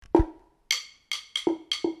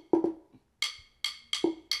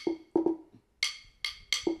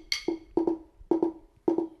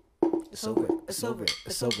It's over. It's over.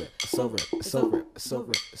 It's over. It's over. It's over. It's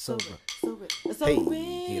over. It's over. Hey,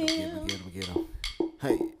 get him.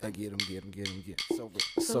 Hey, I get him. It's over.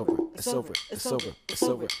 It's over. It's over. It's over. It's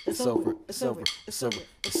over. It's over. It's over. It's over.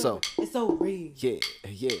 It's over. It's over. Yeah.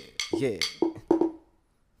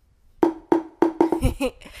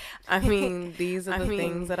 I mean, these are the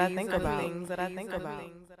things that I think about.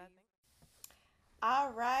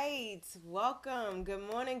 All right. Welcome. Good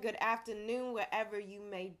morning, good afternoon, wherever you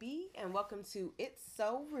may be. And welcome to It's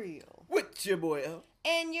So Real. With your boy L.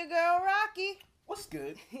 And your girl, Rocky. What's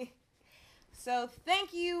good? So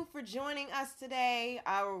thank you for joining us today.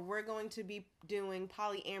 We're going to be doing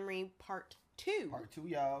Polyamory Part 2. Part 2,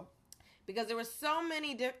 y'all. Because there were so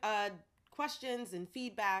many questions and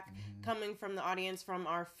feedback coming from the audience from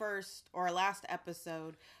our last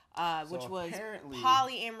episode, which was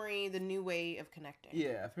polyamory, the new way of connecting.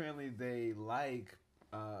 Yeah, apparently they like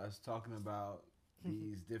us talking about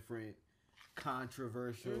these different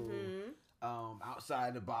controversial,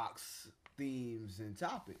 outside the box themes and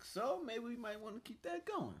topics. So maybe we might want to keep that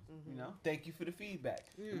going. You know, thank you for the feedback.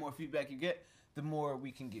 The more feedback you get, the more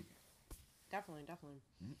we can give you. Definitely.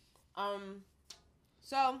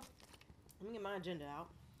 So let me get my agenda out.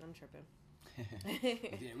 I'm tripping.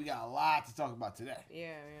 Yeah, we got a lot to talk about today.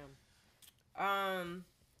 Yeah.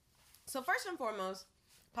 So first and foremost,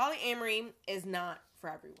 polyamory is not for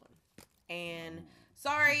everyone. And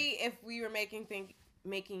sorry if we were making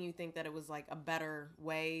you think that it was like a better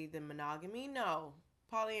way than monogamy. No,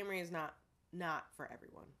 polyamory is not for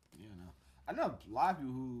everyone. You know, I know a lot of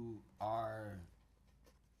people who are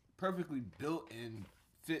perfectly built and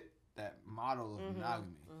fit that model of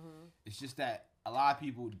monogamy. It's just that a lot of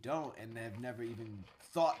people don't, and they've never even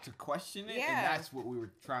thought to question it, and that's what we were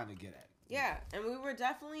trying to get at. Yeah, and we were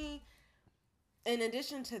definitely, in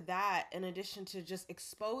addition to just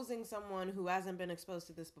exposing someone who hasn't been exposed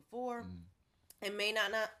to this before, and may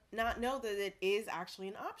not know that it is actually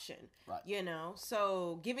an option, right? You know,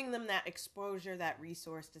 so giving them that exposure, that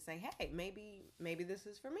resource to say, hey, maybe this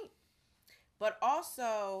is for me, but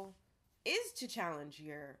also is to challenge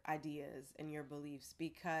your ideas and your beliefs,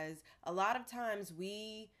 because a lot of times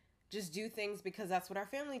we just do things because that's what our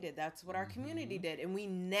family did, that's what our community did, and we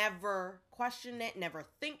never question it, never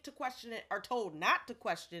think to question it, are told not to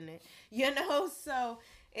question it, you know? So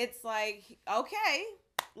it's like, okay,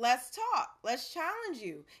 let's talk, let's challenge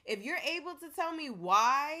you. If you're able to tell me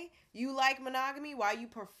why you like monogamy, why you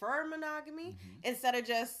prefer monogamy, instead of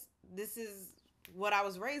just, this is what I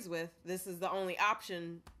was raised with, this is the only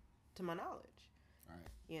option to my knowledge, right?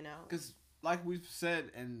 You know, because like we've said,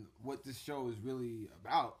 and what this show is really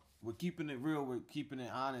about, we're keeping it real, we're keeping it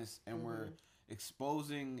honest, and we're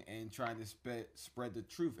exposing and trying to spread the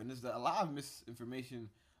truth. And there's a lot of misinformation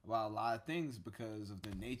about a lot of things because of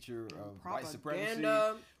the nature of white supremacy,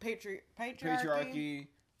 patriarchy,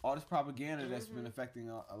 all this propaganda that's been affecting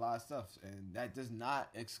a lot of stuff, and that does not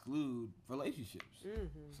exclude relationships.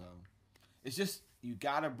 So it's just, you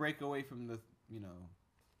gotta break away from the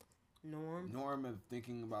norm of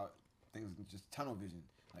thinking about things with just tunnel vision.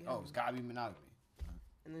 Like, oh, it's gotta be monogamy.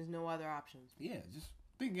 And there's no other options. Yeah, just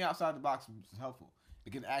thinking outside the box is helpful.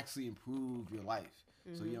 It can actually improve your life.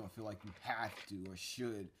 So you don't feel like you have to or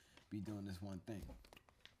should be doing this one thing.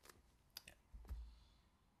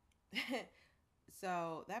 Yeah.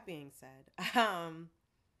 So, that being said,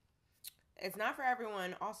 it's not for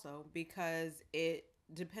everyone also, because it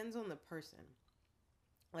depends on the person.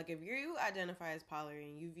 Like, if you identify as poly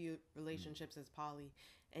and you view relationships as poly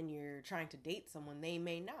and you're trying to date someone, they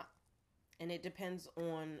may not. And it depends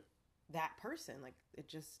on that person. Like, it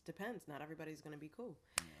just depends. Not everybody's going to be cool.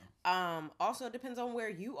 Yeah. Also, it depends on where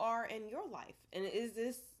you are in your life. And is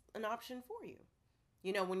this an option for you?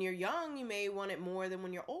 You know, when you're young, you may want it more than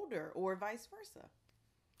when you're older, or vice versa.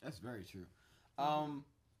 That's very true.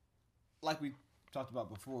 Like we talked about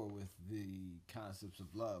before with the concepts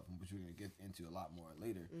of love, which we're going to get into a lot more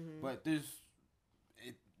later. But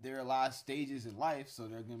there are a lot of stages in life, so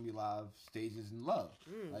there are going to be a lot of stages in love,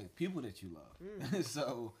 like people that you love.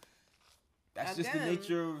 So that's just the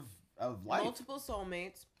nature of life. Multiple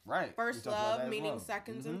soulmates, right? First love, meaning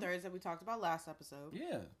seconds and thirds, that we talked about last episode.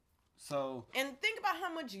 Yeah. So, and think about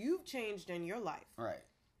how much you've changed in your life, right?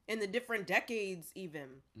 In the different decades,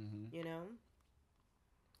 even. You know.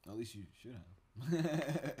 At least you should have.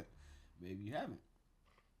 Maybe you haven't.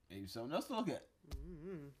 Maybe something else to look at.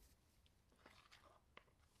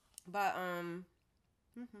 But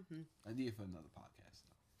idea for another podcast.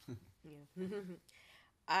 Yeah.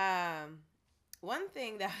 One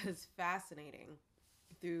thing that was fascinating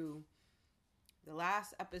through the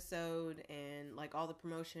last episode and like all the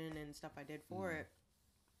promotion and stuff I did for it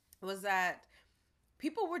was that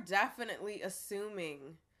people were definitely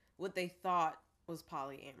assuming what they thought was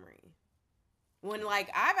polyamory. When like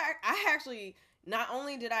I actually, not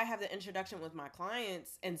only did I have the introduction with my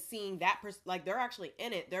clients and seeing that like they're actually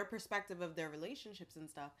in it, their perspective of their relationships and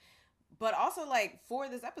stuff, but also like for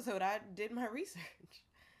this episode I did my research.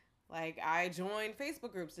 Like I joined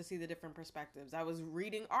Facebook groups to see the different perspectives. I was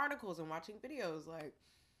reading articles and watching videos. Like,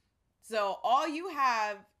 so all you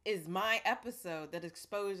have is my episode that's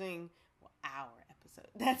exposing, well, our episode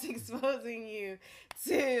that's exposing you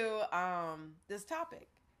to this topic.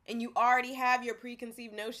 And you already have your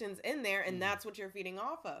preconceived notions in there, and that's what you're feeding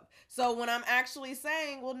off of. So when I'm actually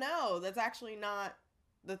saying, well, no, that's actually not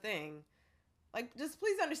the thing. Like, just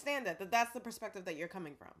please understand that's the perspective that you're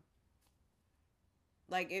coming from.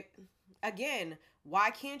 Like, again, why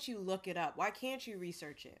can't you look it up? Why can't you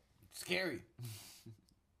research it? Scary.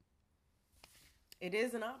 It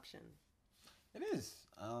is an option. It is.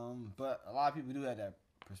 But a lot of people do have that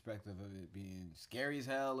perspective of it being scary as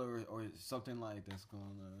hell or something like that's going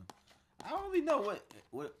I don't really know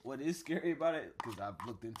what is scary about it because I've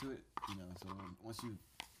looked into it, so once you've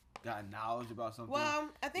got knowledge about something, well,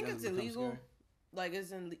 I think it's illegal. Scary. Like,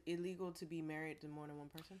 it's illegal to be married to more than one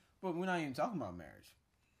person. But we're not even talking about marriage.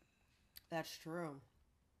 That's true.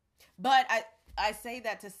 But I say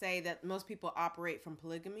that to say that most people operate from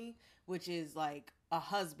polygamy, which is like a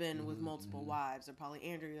husband with multiple wives, or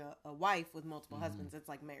polyandry, a wife with multiple husbands. It's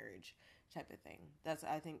like marriage type of thing.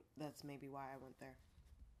 I think that's maybe why I went there.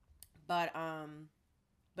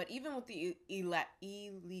 But even with the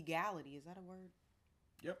illegality, is that a word?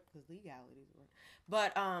 Yep. Because legality is a word.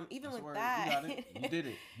 But even with that, you got it. You did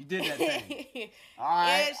it. You did that thing. All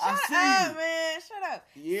right. Yeah, shut up, man. Shut up.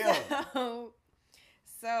 Yeah.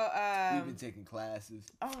 So we've been taking classes.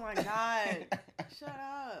 Oh my God. Shut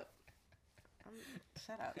up.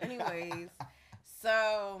 Shut up. Anyways,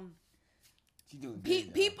 so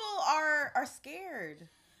people are scared.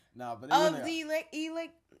 No, but of the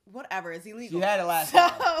whatever is illegal. She had it last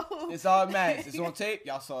time. It's all it matters. It's on tape.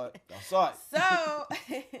 Y'all saw it. So,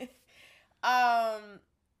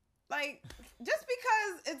 like, just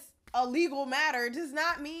because it's a legal matter does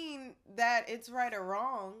not mean that it's right or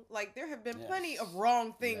wrong. Like, there have been plenty of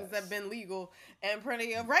wrong things that have been legal and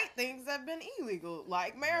plenty of right things that have been illegal,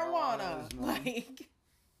 like marijuana. Like,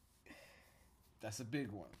 that's a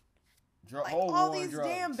big one. Like all these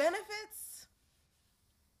damn benefits.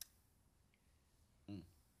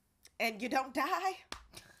 And you don't die.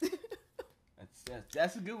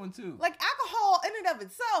 That's a good one too. Like alcohol in and of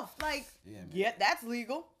itself, like that's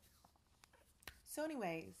legal. So,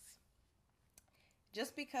 anyways,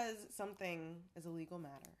 just because something is a legal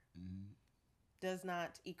matter does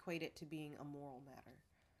not equate it to being a moral matter.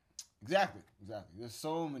 Exactly. There's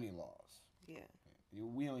so many laws. Yeah.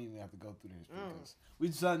 We don't even have to go through this because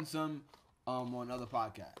we've done some on other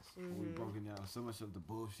podcasts. We've broken down so much of the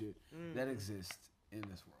bullshit that exists in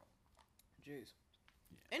this world. Jeez.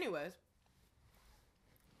 Yeah. Anyways.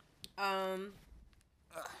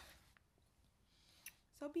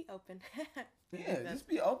 So be open. Just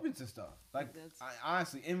be open to stuff. Like,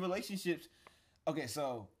 honestly, in relationships. Okay,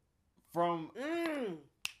 so from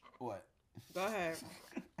what? Go ahead.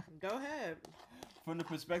 From the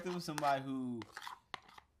perspective of somebody who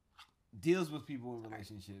deals with people in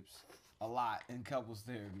relationships a lot in couples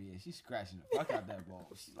therapy, and she's scratching the fuck out that ball.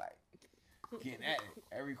 She's like getting at it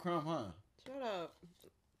every crumb, huh? Shut up.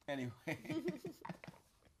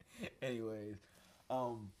 Anyways,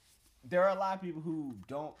 there are a lot of people who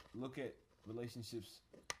don't look at relationships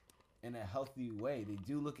in a healthy way. They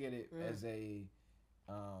do look at it as a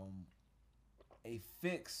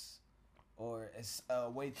fix or a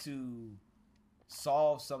way to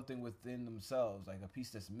solve something within themselves, like a piece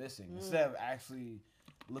that's missing, instead of actually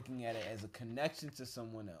looking at it as a connection to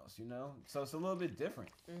someone else, So it's a little bit different.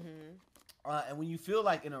 And when you feel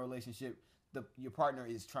like in a relationship, your partner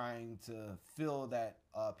is trying to fill that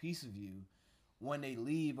piece of you, when they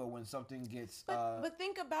leave or when something gets... But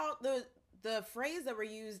think about the phrase that were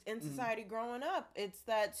used in society growing up. It's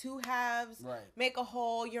that two halves make a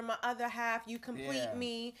whole. You're my other half. You complete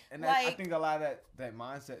me. And I think a lot of that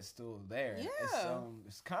mindset's still there. Yeah.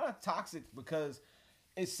 It's kind of toxic because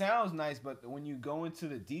it sounds nice, but when you go into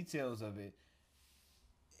the details of it,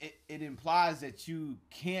 it implies that you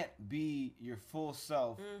can't be your full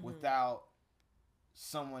self without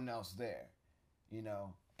someone else there,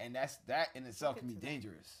 and that in itself can be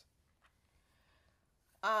dangerous.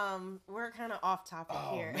 We're kind of off topic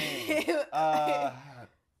here. Man.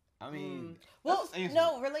 I mean,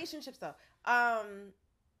 relationships though.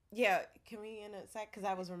 Yeah, can we in a sec? Because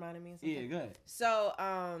I was reminding me of something. Yeah, go ahead. So,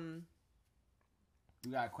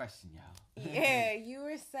 we got a question, y'all. Yeah, you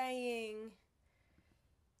were saying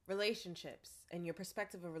relationships and your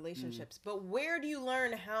perspective of relationships. But where do you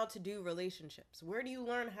learn how to do relationships? Where do you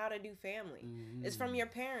learn how to do family? It's from your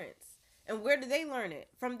parents. And where do they learn it?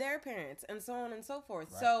 From their parents, and so on and so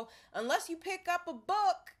forth. Right. So unless you pick up a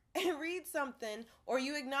book and read something, or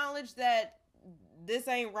you acknowledge that this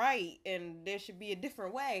ain't right and there should be a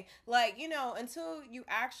different way, like, you know, until you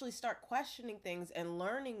actually start questioning things and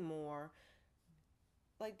learning more,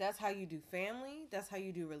 like, that's how you do family. That's how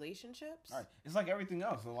you do relationships. Right. It's like everything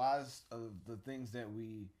else. A lot of the things that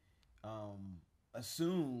we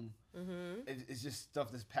assume, it's just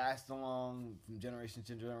stuff that's passed along from generation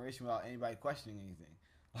to generation without anybody questioning anything.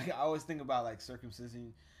 Like, I always think about, like,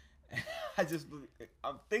 circumcision. I'm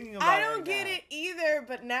thinking about it. I don't get it either,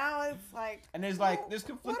 but now it's like... And there's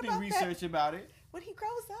conflicting research about it. When he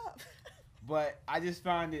grows up. But I just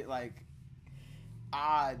find it, like,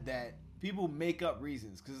 odd that people make up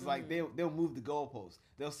reasons. Because it's like, they'll move the goalposts.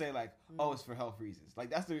 They'll say, like, oh, it's for health reasons. Like,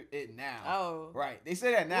 that's it now. Oh. Right. They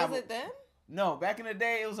say that now. Was it then? No, back in the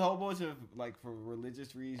day, it was a whole bunch of, like, for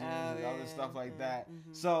religious reasons and other stuff like that.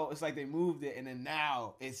 So it's like they moved it, and then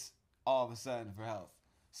now it's all of a sudden for health.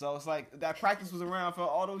 So it's like that practice was around for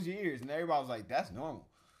all those years, and everybody was like, that's normal.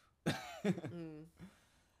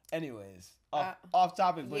 Anyways, off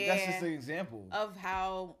topic, but that's just an example of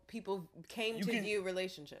how people came to view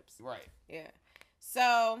relationships. Right. Yeah.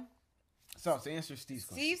 So to answer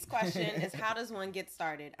Steve's question is, how does one get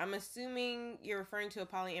started? I'm assuming you're referring to a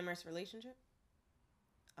polyamorous relationship.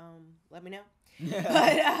 Let me know.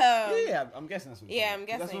 Yeah, I'm guessing that's what I'm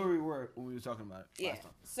guessing. That's where we were when we were talking about it last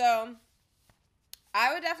time. So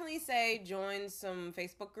I would definitely say join some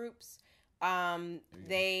Facebook groups.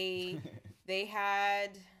 They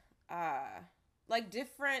had like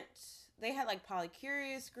different. They had like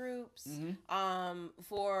polycurious groups.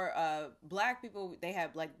 For Black people, they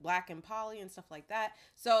have like Black and Poly and stuff like that.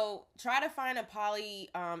 So try to find a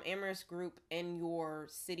polyamorous group in your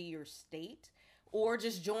city or state, or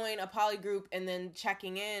just join a poly group and then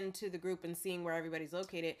checking in to the group and seeing where everybody's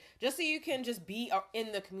located, just so you can just be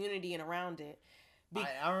in the community and around it.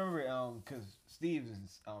 I remember because Steve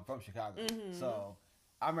is from Chicago, so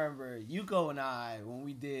I remember Yuko and I, when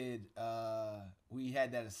we did, we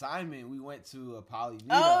had that assignment. We went to a poly meetup.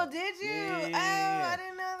 Oh, did you? Yeah. Oh, I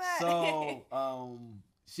didn't know that. So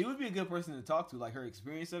she would be a good person to talk to, like her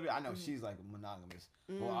experience of it. I know she's like monogamous.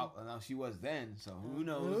 Well, I know she was then, so who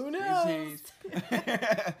knows? Who knows?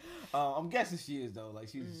 I'm guessing she is though. Like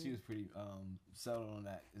she was pretty settled on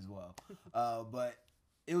that as well. But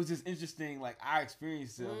it was just interesting. Like our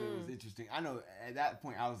experience of it was interesting. I know at that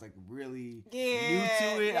point I was like really new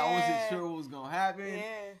to it. I wasn't sure what was gonna happen,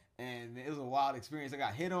 and it was a wild experience. I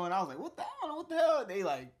got hit on. I was like, "What the hell? What the hell?" They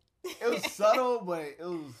like, it was subtle, but it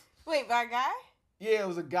was. Wait, by a guy? Yeah, it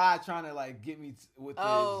was a guy trying to like get me with his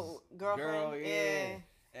girlfriend. Girl. Yeah.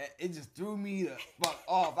 And it just threw me the fuck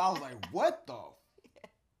off. I was like, "What the?"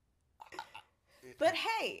 But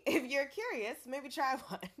hey, if you're curious, maybe try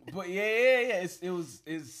one. But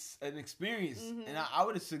It's an experience, and I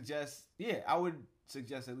would suggest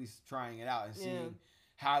at least trying it out and seeing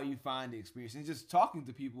how you find the experience, and just talking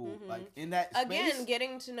to people like in that space. Again,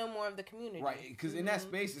 getting to know more of the community, right? Because in that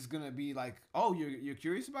space, it's gonna be like, oh, you're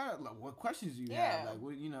curious about it. Like, what questions do you have? Like,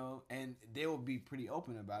 what, and they will be pretty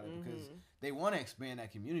open about it because they want to expand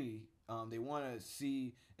that community. They want to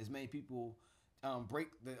see as many people. Break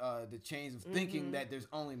the chains of thinking that there's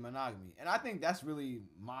only monogamy, and I think that's really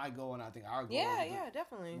my goal, and I think our goal.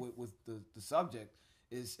 Definitely. With the subject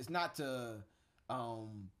is it's not to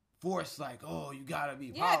force like, oh, you gotta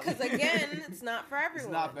be poly. Because again, it's not for everyone.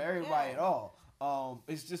 It's not for everybody at all.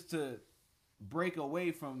 It's just to break away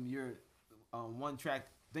from your one track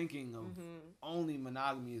thinking of only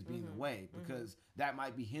monogamy as being the way, because that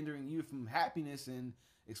might be hindering you from happiness and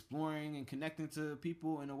exploring and connecting to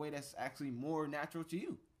people in a way that's actually more natural to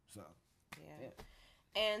you. So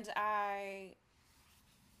and I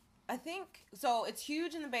think so. It's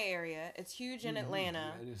huge in the Bay Area. It's huge in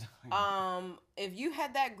Atlanta. Yeah, it is. If you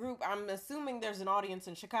had that group, I'm assuming there's an audience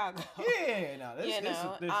in Chicago.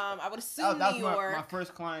 I would assume New York. My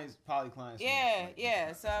first poly clients.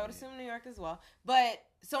 So I would assume New York as well. But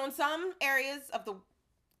so in some areas of the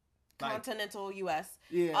continental U.S.,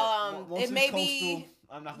 it may be.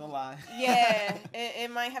 I'm not gonna lie.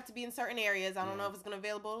 It might have to be in certain areas. I don't know if it's gonna be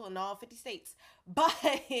available in all 50 states, but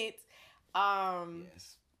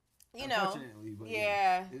yes. Unfortunately, but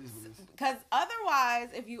it is what it is. Because otherwise,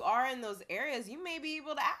 if you are in those areas, you may be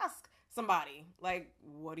able to ask somebody like,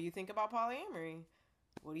 "What do you think about polyamory?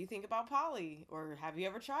 What do you think about poly? Or have you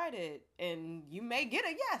ever tried it?" And you may get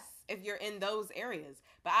a yes if you're in those areas.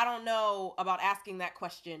 But I don't know about asking that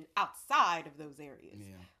question outside of those areas.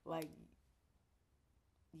 Yeah. Like,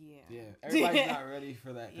 Yeah. Everybody's not ready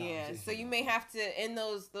for that conversation. Yeah, so you may have to, in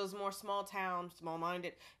those more small town,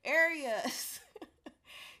 small-minded areas,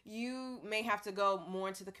 you may have to go more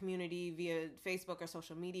into the community via Facebook or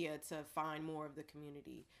social media to find more of the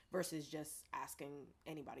community versus just asking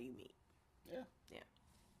anybody you meet. Yeah.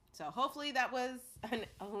 So hopefully that was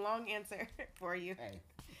a long answer for you. Hey,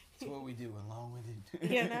 it's what we do, and long-winded.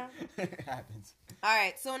 You know? It happens. All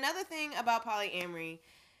right, so another thing about polyamory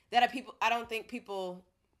that I don't think people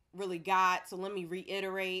really got, so let me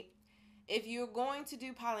reiterate. If you're going to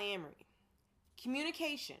do polyamory,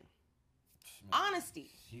 communication,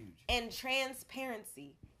 honesty, huge, and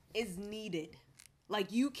transparency is needed.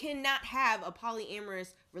 Like, you cannot have a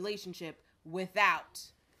polyamorous relationship without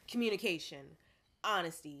communication,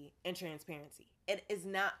 honesty, and transparency. It is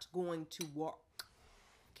not going to work.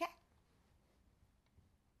 Okay?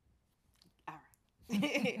 All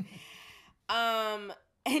right.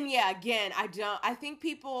 And yeah, again, I think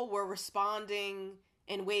people were responding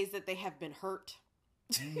in ways that they have been hurt.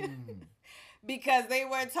 Because they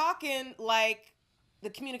were talking like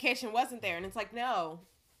the communication wasn't there. And it's like, no.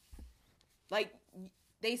 Like,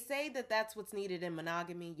 they say that that's what's needed in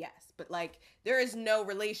monogamy, yes. But, like, there is no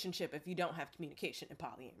relationship if you don't have communication in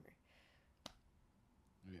polyamory.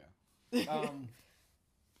 Yeah.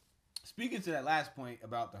 Speaking to that last point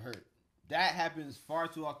about the hurt, that happens far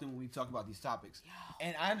too often when we talk about these topics.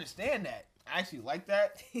 And I understand that. I actually like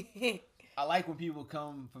that. I like when people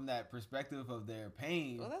come from that perspective of their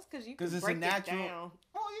pain. Well, that's because you can break it down.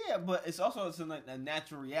 Oh, yeah, but it's also a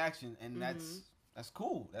natural reaction, and that's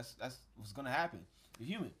cool. That's what's going to happen. You're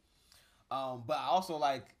human. But I also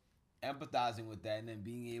like empathizing with that and then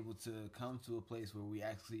being able to come to a place where we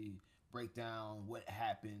actually break down what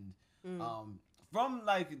happened from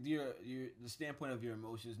like the standpoint of your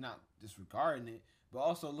emotions, not disregarding it, but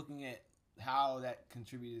also looking at how that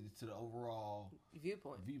contributed to the overall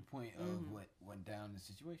viewpoint of what went down in the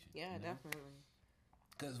situation. Yeah, definitely.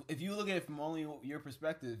 Because if you look at it from only your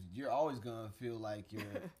perspective, you're always gonna feel like you're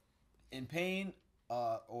in pain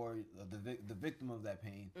or the victim of that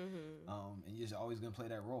pain, and you're always gonna play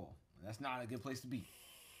that role. That's not a good place to be.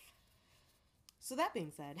 So that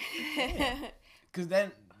being said, because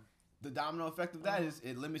then the domino effect of that is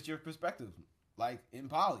it limits your perspective, like in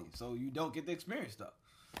poly, so you don't get to experience stuff.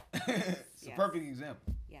 It's a perfect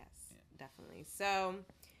example. Yes, definitely. So,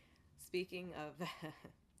 speaking of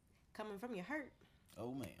coming from your hurt.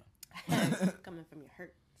 Oh, man. Coming from your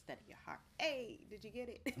hurt instead of your heart. Hey, did you get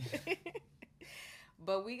it?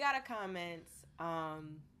 But we got a comment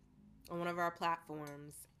on one of our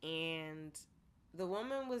platforms, and the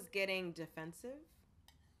woman was getting defensive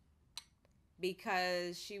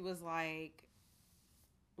because she was like,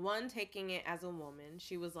 one, taking it as a woman.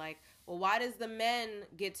 She was like, well, why does the men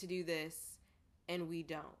get to do this and we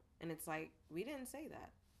don't? And it's like, we didn't say that.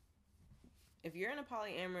 If you're in a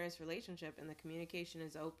polyamorous relationship and the communication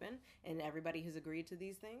is open and everybody has agreed to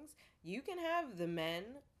these things, you can have the men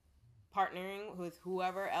partnering with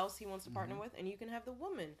whoever else he wants to partner with, and you can have the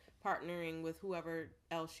woman partnering with whoever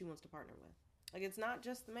else she wants to partner with. Like, it's not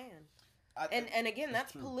just the man. And again,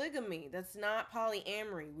 that's polygamy. That's not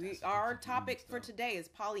polyamory. Our topic for today is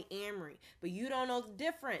polyamory, but you don't know the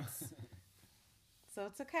difference. So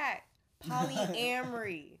it's okay.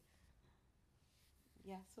 Polyamory.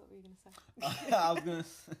 Yes, what were you going to say? I was going to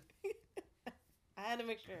say. I had to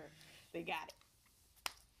make sure they got it.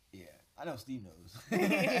 Yeah, I know Steve knows.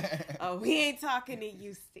 Oh, we ain't talking to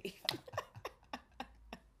you, Steve.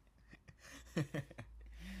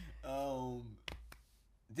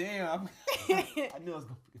 Damn, I knew I was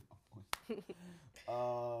gonna forget my point.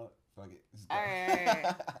 Fuck it. All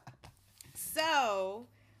right. So,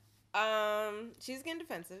 she's getting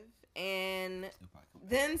defensive and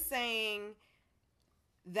then saying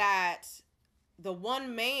that the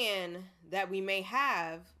one man that we may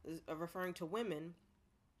have, referring to women,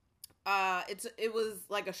 it was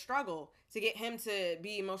like a struggle to get him to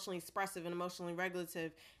be emotionally expressive and emotionally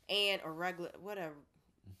regulative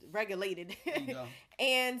regulated. There you go.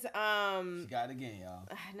 And she got it again, y'all.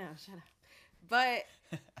 No, shut up. But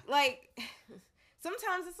like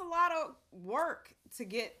sometimes it's a lot of work to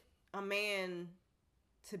get a man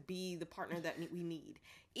to be the partner that we need.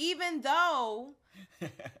 Even though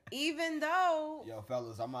yo,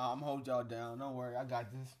 fellas, I'm hold y'all down. Don't worry, I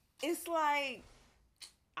got this. It's like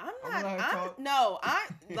I'm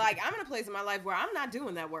in a place in my life where I'm not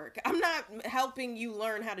doing that work. I'm not helping you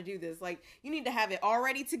learn how to do this. Like, you need to have it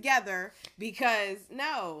already together because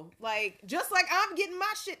just like I'm getting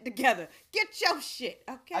my shit together. Get your shit,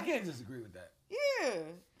 okay? I can't disagree with that. Yeah.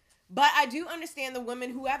 But I do understand the women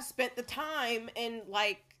who have spent the time and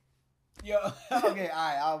Yo, okay, all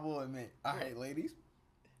right, I will admit. All right, ladies.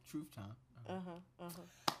 truth time. Uh-huh.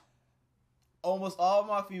 Almost all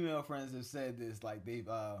my female friends have said this. Like they've,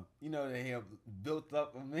 they have built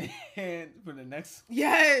up a man for the next.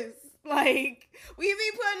 Yes, like we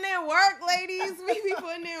be putting in work, ladies. We be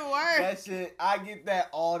putting in work. That shit, I get that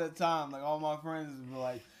all the time. Like all my friends be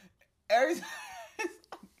like, every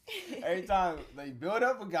time they build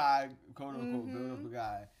up a guy, quote unquote, build up a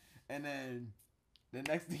guy, and then the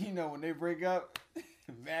next thing you know, when they break up,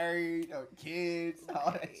 married or kids,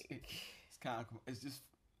 all that shit. It's kind of,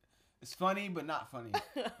 it's funny, but not funny,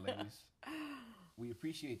 ladies. We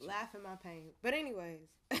appreciate you. Laugh in my pain. But anyways.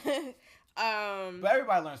 But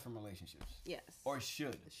everybody learns from relationships. Yes. Or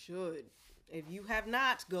should. Should. If you have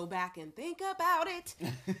not, go back and think about it.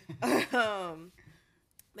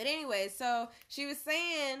 But anyway, so she was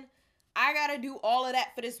saying, I got to do all of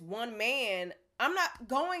that for this one man. I'm not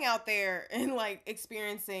going out there and, like,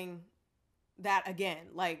 experiencing that again.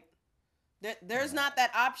 Like, there's not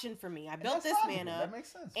that option for me. I built this man up. That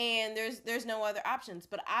makes sense. And there's no other options.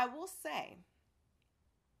 But I will say,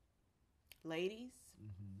 ladies,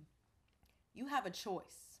 you have a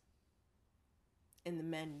choice in the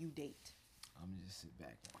men you date. I'm going to just sit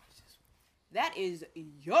back and watch this one. That is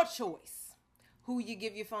your choice. Who you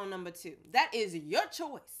give your phone number to. That is your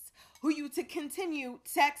choice. Who you to continue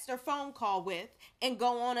text or phone call with and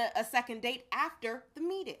go on a second date after the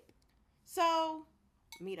meetup. So,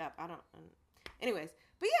 meetup, anyways,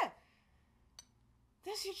 but yeah,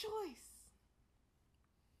 that's your choice.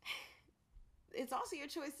 It's also your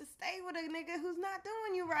choice to stay with a nigga who's not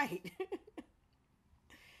doing you right.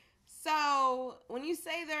 So, when you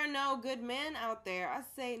say there are no good men out there, I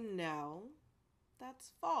say no,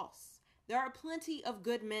 that's false. There are plenty of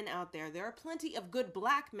good men out there. There are plenty of good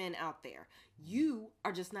black men out there. You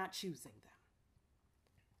are just not choosing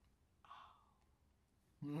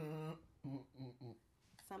them.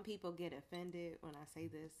 Some people get offended when I say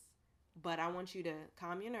this, but I want you to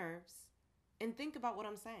calm your nerves and think about what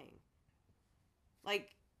I'm saying.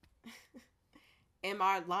 Like, am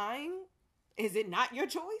I lying? Is it not your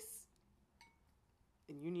choice?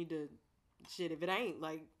 And you need to, if it ain't,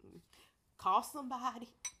 like, call somebody.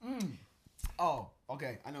 Oh,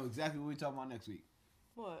 okay. I know exactly what we're talking about next week.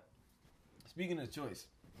 What? Speaking of choice,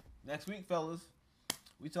 next week, fellas,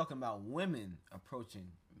 we talking about women approaching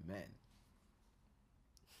men.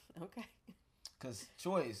 Okay. Because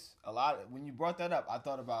choice, when you brought that up, I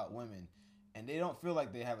thought about women. And they don't feel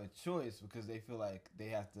like they have a choice because they feel like they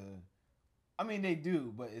have to. I mean, they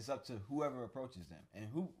do, but it's up to whoever approaches them. And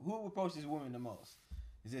who approaches women the most?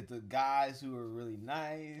 Is it the guys who are really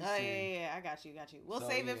nice? Oh, yeah. I got you. We'll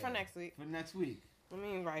save it for next week. For next week. Let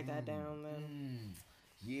me write that down, then.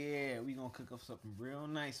 Yeah, we going to cook up something real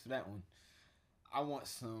nice for that one. I want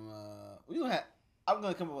some... I'm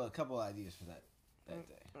going to come up with a couple ideas for that day.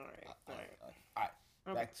 All right.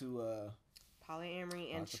 Okay. Back to...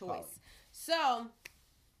 polyamory and choice. So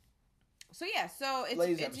yeah,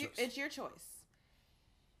 it's your choice.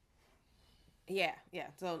 Yeah.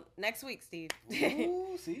 So next week, Steve.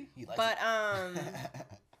 Ooh, see, he likes but it.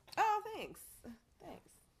 Oh, thanks.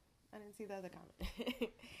 I didn't see the other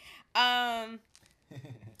comment.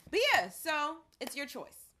 But yeah, so it's your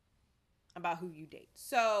choice about who you date.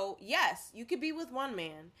 So yes, you could be with one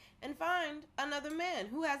man and find another man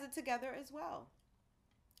who has it together as well.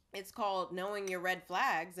 It's called knowing your red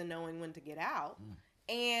flags and knowing when to get out.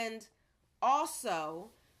 And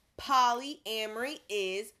also, polyamory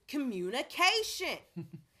is communication.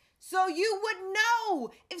 So you would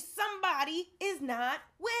know if somebody is not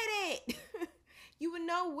with it. You would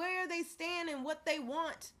know where they stand and what they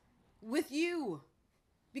want with you.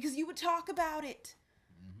 Because you would talk about it.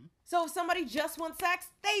 So if somebody just wants sex,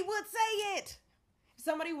 they would say it. If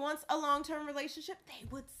somebody wants a long-term relationship, they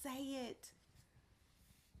would say it.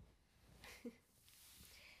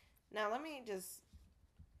 Now, let me just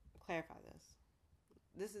clarify this.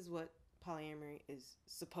 This is what polyamory is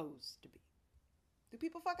supposed to be. Do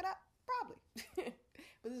people fuck it up? Probably.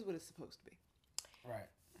 But this is what it's supposed to be. Right.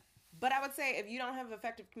 But I would say if you don't have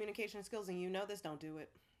effective communication skills and you know this, don't do it.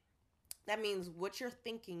 That means what you're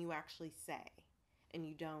thinking you actually say. And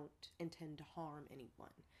you don't intend to harm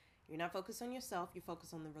anyone. You're not focused on yourself. You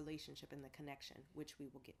focus on the relationship and the connection, which we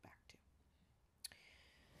will get back to.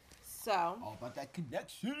 So all about that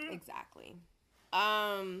connection. Exactly.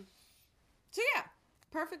 So yeah,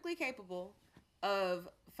 perfectly capable of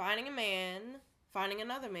finding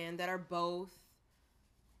another man that are both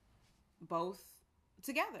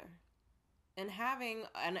together and having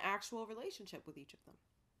an actual relationship with each of them.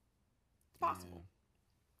 It's possible.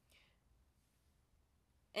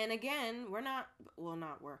 Yeah. And again,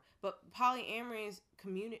 but polyamorous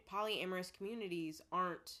communities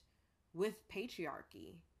aren't with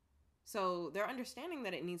patriarchy. So they're understanding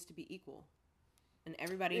that it needs to be equal. And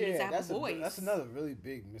everybody needs to have a voice. That's another really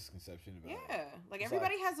big misconception about it. Yeah. Like, it's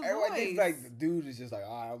everybody has a everybody voice. thinks, like, the dude is just like,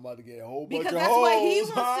 all right, I'm about to get a whole bunch of because that's hoes. what he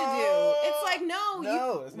wants to do. It's like,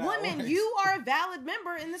 no, it's not women, you are a valid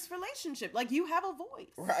member in this relationship. Like, you have a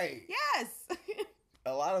voice. Right. Yes.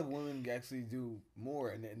 A lot of women actually do more,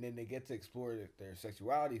 and then they get to explore their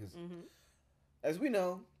sexuality. Because, as we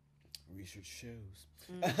know, research shows,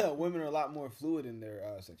 women are a lot more fluid in their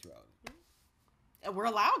sexuality. And we're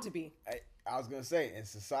allowed to be. I was gonna say, and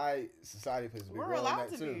society plays a big role in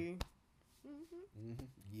that too. We're allowed to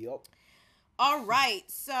be. Yep. All right.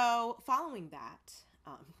 So following that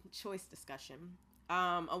choice discussion,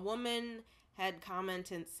 a woman had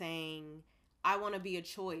commented saying, "I want to be a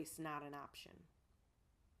choice, not an option."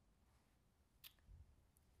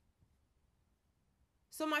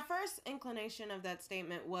 So my first inclination of that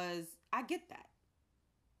statement was, I get that,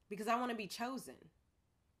 because I want to be chosen.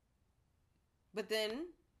 But then,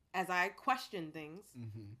 as I questioned things,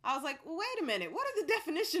 I was like, well, wait a minute. What are the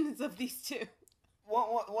definitions of these two?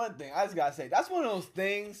 One thing, I just got to say, that's one of those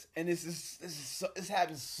things, and this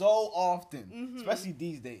happens so often, especially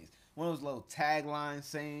these days. One of those little tagline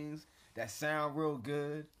sayings that sound real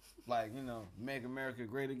good, like, make America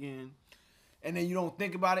great again. And then you don't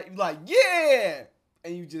think about it. You're like, yeah!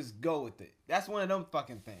 And you just go with it. That's one of them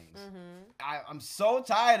fucking things. I'm so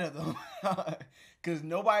tired of them. Because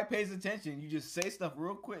nobody pays attention. You just say stuff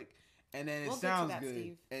real quick. And then it sounds good.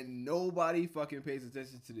 Steve. And nobody fucking pays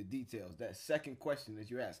attention to the details. That second question that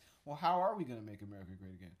you ask. Well, how are we going to make America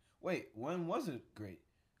great again? Wait, when was it great?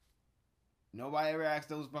 Nobody ever asked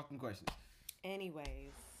those fucking questions.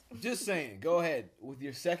 Anyways. Just saying. Go ahead with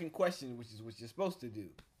your second question, which is what you're supposed to do.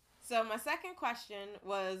 So my second question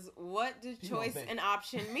was, what does choice and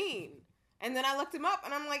option mean? And then I looked them up,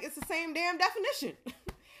 and I'm like, it's the same damn definition.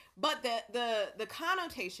 But the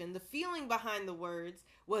connotation, the feeling behind the words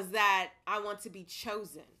was that I want to be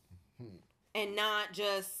chosen. And not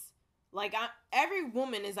just, like, every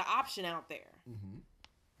woman is an option out there.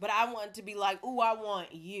 But I want to be like, ooh, I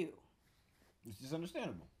want you. It's just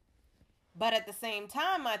understandable. But at the same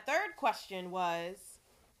time, my third question was,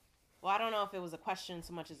 well, I don't know if it was a question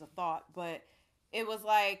so much as a thought, but it was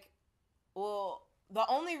like, well, the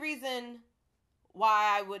only reason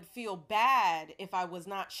why I would feel bad if I was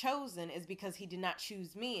not chosen is because he did not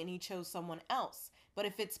choose me and he chose someone else. But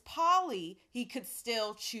if it's poly, he could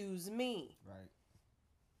still choose me. Right.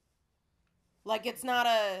 Like, it's not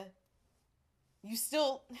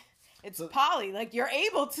it's poly. Like, you're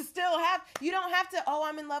able to still you don't have to,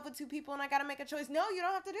 I'm in love with two people and I got to make a choice. No, you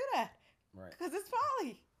don't have to do that. Right. Because it's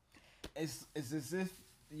poly. It's as if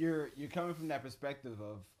you're coming from that perspective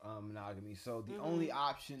of monogamy. So the only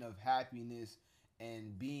option of happiness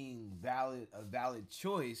and being a valid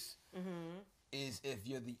choice is if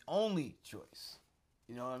you're the only choice.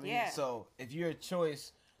 You know what I mean? Yeah. So if you're a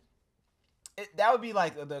choice, that would be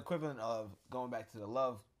like the equivalent of going back to the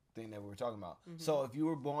love thing that we were talking about. So if you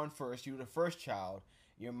were born first, you were the first child,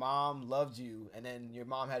 your mom loved you, and then your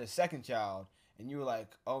mom had a second child, and you were like,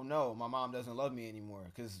 oh no, my mom doesn't love me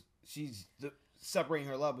anymore because she's separating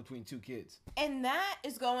her love between two kids. And that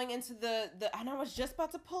is going into the and I was just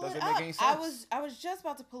about to pull it up. Make any sense? I was just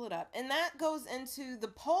about to pull it up. And that goes into the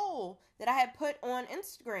poll that I had put on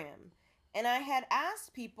Instagram. And I had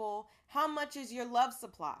asked people, how much is your love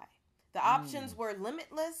supply? The options were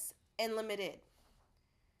limitless and limited.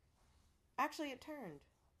 Actually, it turned.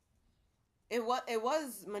 It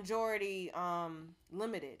was majority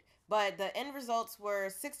limited. But the end results were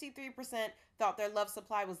 63% thought their love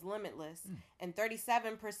supply was limitless, and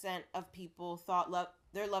 37% of people thought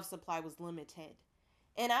their love supply was limited.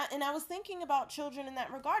 And I was thinking about children in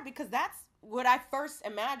that regard, because that's what I first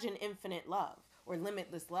imagine infinite love or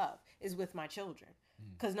limitless love is with my children.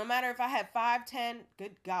 Because no matter if I have 5, 10,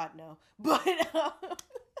 good God, no.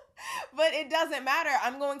 But it doesn't matter.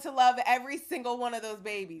 I'm going to love every single one of those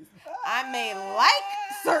babies. I may like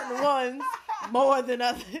certain ones more than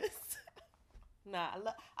others. Nah,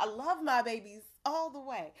 I love my babies all the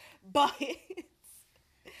way, but yeah,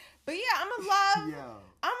 I'm gonna love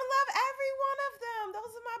every one of them.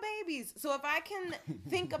 Those are my babies. So if I can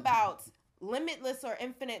think about limitless or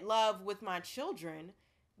infinite love with my children,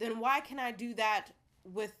 then why can I do that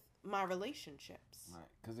with my relationships? Right,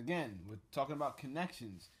 because again, we're talking about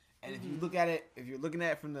connections, and if you look at it, if you're looking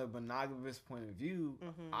at it from the monogamous point of view,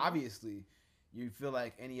 obviously, you feel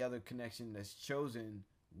like any other connection that's chosen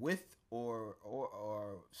with or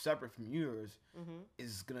separate from yours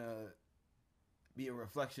is gonna be a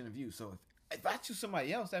reflection of you. So if I choose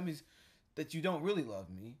somebody else, that means that you don't really love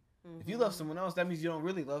me. If you love someone else, that means you don't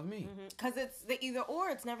really love me. Because it's the either or.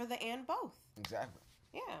 It's never the and both. Exactly.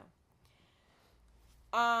 Yeah.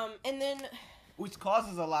 And then, which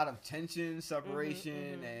causes a lot of tension,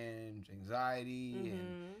 separation, and anxiety,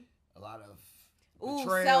 and a lot of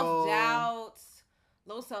betrayal, self-doubt,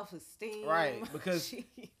 low self-esteem. Right, because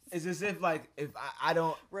it's as if like if I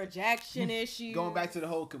don't rejection issues. Going back to the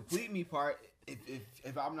whole complete me part,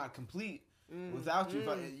 if I'm not complete without you,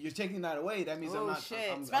 if you're taking that away, that means I'm not.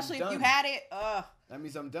 Shit. I'm Especially I'm if you done. had it. That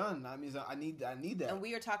means I'm done. That means I need that. And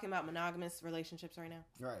we are talking about monogamous relationships right now.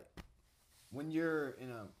 Right. When you're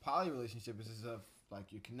in a poly relationship, it's as if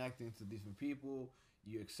like you're connecting to different people,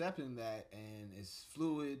 you're accepting that, and it's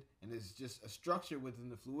fluid, and it's just a structure within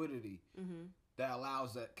the fluidity that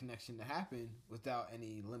allows that connection to happen without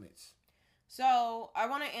any limits. So I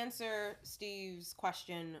want to answer Steve's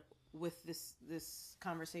question with this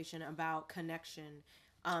conversation about connection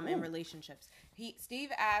in relationships. Steve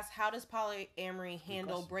asked, how does polyamory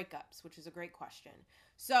handle breakups? Which is a great question.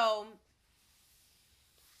 So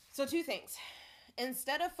two things.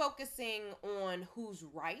 Instead of focusing on who's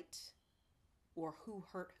right or who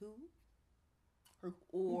hurt who,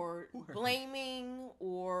 or blaming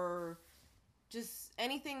or just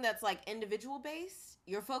anything that's like individual based,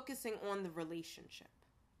 you're focusing on the relationship.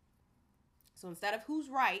 So instead of who's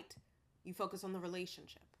right, you focus on the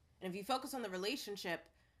relationship. And if you focus on the relationship,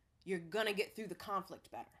 you're going to get through the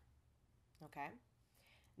conflict better. Okay?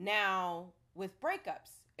 Now, with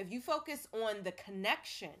breakups, if you focus on the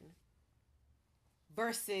connection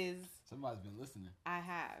versus... Somebody's been listening. I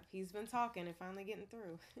have. He's been talking and finally getting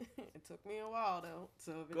through. It took me a while, though.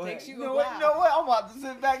 So if it go takes ahead. you a while... You know what? I'm about to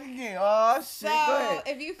sit back again. Oh, shit. So go ahead.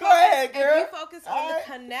 If you focus on the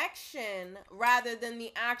connection rather than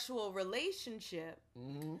the actual relationship...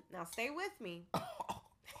 Now, stay with me.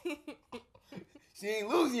 She ain't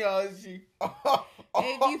losing y'all, is she?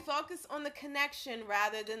 If you focus on the connection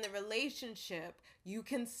rather than the relationship, you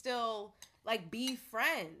can still like be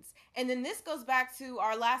friends. And then this goes back to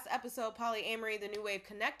our last episode, Polyamory, the New Way of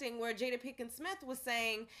Connecting, where Jada Pinkett Smith was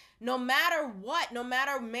saying, no matter what, no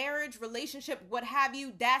matter marriage, relationship, what have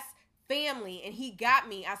you, that's family. And he got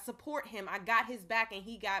me. I support him. I got his back and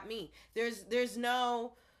he got me. There's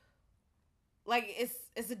no, like,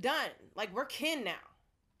 it's a done. Like, we're kin now.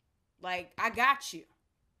 Like, I got you.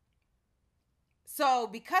 So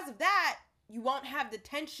because of that, you won't have the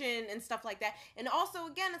tension and stuff like that. And also,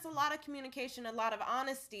 again, it's a lot of communication, a lot of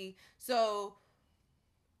honesty. So,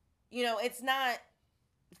 you know, it's not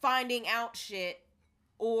finding out shit,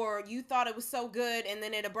 or you thought it was so good and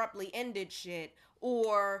then it abruptly ended shit,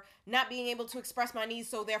 or not being able to express my needs,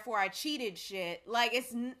 so therefore I cheated shit. Like,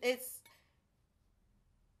 it's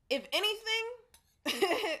if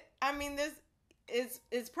anything, I mean,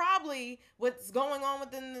 it's probably what's going on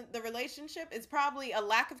within the relationship. It's probably a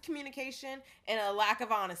lack of communication and a lack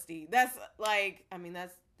of honesty. That's like, I mean,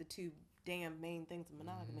 that's the two damn main things of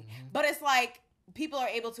monogamy. But it's like people are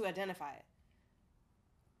able to identify it.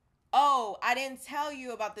 Oh, I didn't tell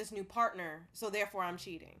you about this new partner, so therefore I'm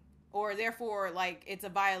cheating. Or therefore, like, it's a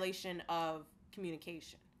violation of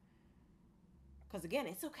communication. Because again,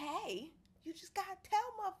 it's okay. You just gotta tell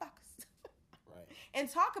motherfuckers. Right. And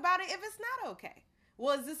talk about it if it's not okay.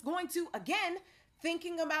 Well, is this going to, again,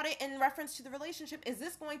 thinking about it in reference to the relationship, is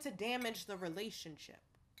this going to damage the relationship?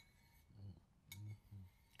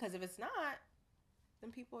 Because if it's not,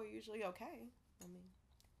 then people are usually okay. I mean,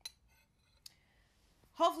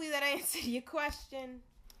 hopefully that answered your question.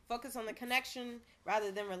 Focus on the connection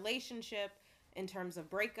rather than relationship in terms of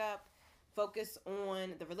breakup. Focus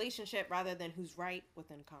on the relationship rather than who's right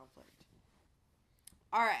within conflict.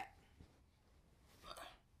 All right.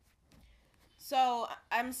 So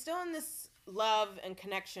I'm still in this love and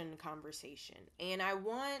connection conversation, and I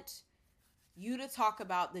want you to talk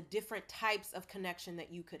about the different types of connection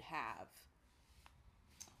that you could have,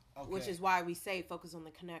 which is why we say focus on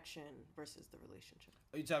the connection versus the relationship.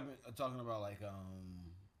 Are you talking about like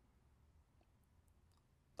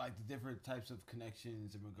the different types of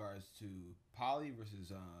connections in regards to poly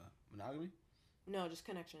versus monogamy? No, just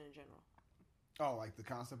connection in general. Oh, like the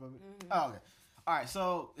concept of it? Mm-hmm. Oh, okay. All right,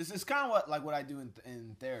 so it's kind of what I do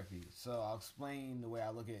in therapy. So I'll explain the way I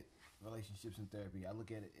look at relationships in therapy. I look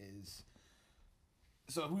at it as,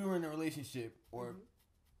 so if we were in a relationship, or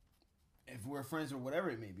if we're friends or whatever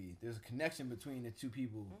it may be, there's a connection between the two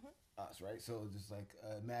people, us, right? So just like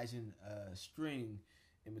imagine a string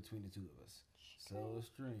in between the two of us.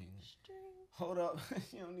 String. Hold up.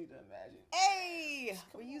 You don't need to imagine. Hey!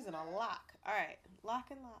 We're using a lock. All right. Lock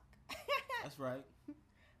and lock. That's right.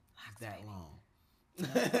 It's that long.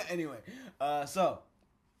 Anyway, so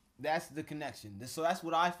that's the connection. So that's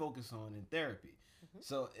what I focus on in therapy.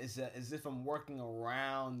 So it's as if I'm working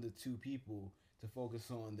around the two people to focus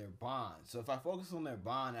on their bond. So if I focus on their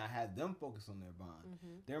bond and I had them focus on their bond,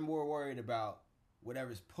 they're more worried about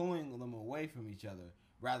whatever's pulling them away from each other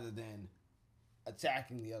rather than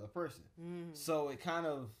attacking the other person. So it kind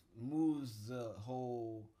of moves the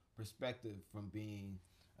whole perspective from being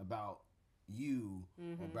about you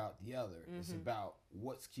or about the other. It's about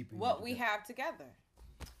what's keeping what we have together.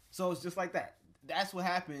 So it's just like that. That's what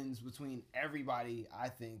happens between everybody, I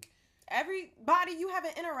think. Everybody you have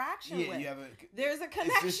an interaction with. There's a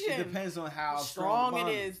connection. It depends on how strong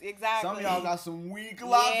it is. Exactly. Some of y'all got some weak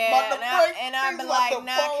locks about to break. And I'm like,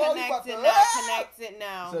 not connected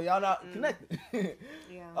now. So y'all not connected.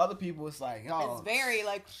 Other people, it's like, oh. It's very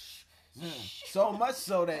like... So much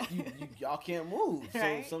so that y'all can't move.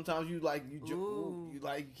 Right? So sometimes you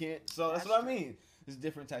can't. So that's what I mean. There's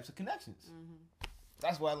different types of connections.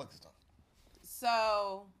 That's why I look at stuff.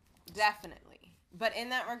 So definitely. But in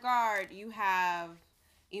that regard, you have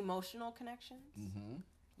emotional connections.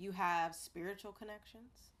 You have spiritual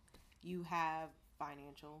connections. You have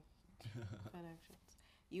financial connections.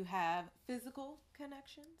 You have physical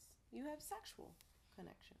connections. You have sexual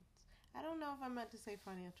connections. I don't know if I meant to say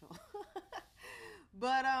financial.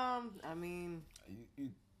 But, I mean... You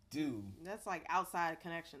do. That's like outside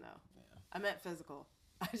connection, though. Yeah. I meant physical.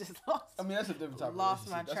 I just lost... I mean, that's a different type of Lost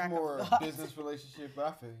relationship. my track That's more of a business relationship, but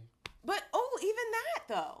I feel you. But, even that,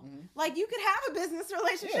 though. Like, you could have a business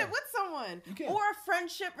relationship with someone. You can. Or a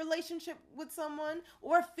friendship relationship with someone.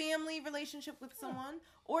 Or a family relationship with someone.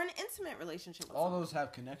 Or an intimate relationship with someone. All those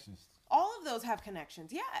have connections. All of those have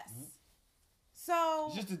connections, yes. So...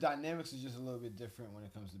 It's just the dynamics is just a little bit different when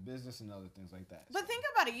it comes to business and other things like that. But think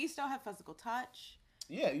about it. You still have physical touch.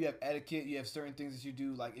 Yeah, you have etiquette. You have certain things that you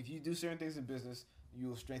do. Like, if you do certain things in business, you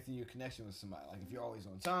will strengthen your connection with somebody. Like, if you're always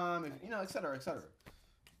on time, et cetera, et cetera.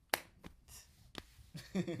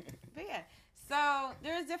 But yeah, so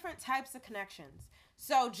there's different types of connections.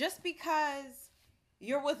 So just because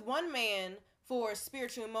you're with one man for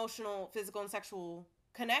spiritual, emotional, physical, and sexual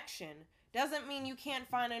connection doesn't mean you can't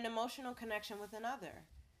find an emotional connection with another.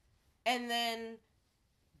 And then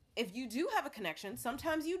if you do have a connection,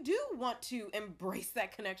 sometimes you do want to embrace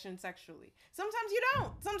that connection sexually. Sometimes you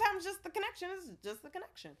don't. Sometimes just the connection is just the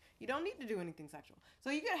connection. You don't need to do anything sexual.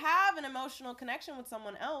 So you could have an emotional connection with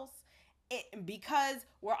someone else. Because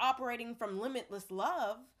we're operating from limitless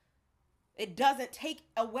love, it doesn't take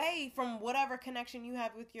away from whatever connection you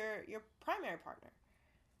have with your primary partner.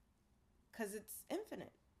 Because it's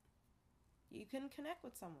infinite. You can connect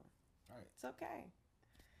with someone. Right. It's okay.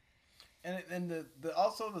 And the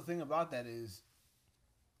also the thing about that is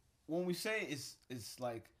when we say it's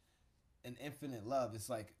like an infinite love, it's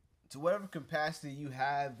like to whatever capacity you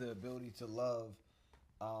have the ability to love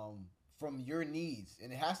from your needs,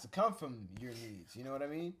 and it has to come from your needs. You know what I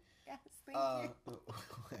mean? Yes, thank you.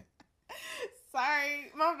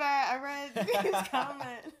 Sorry, my bad. I read Steve's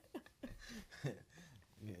comment.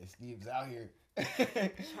 Yeah, Steve's out here.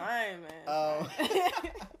 Trying, man.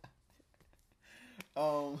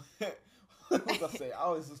 What was I say? I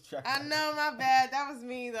always lose track. I know, my bad. That was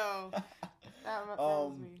me, though. That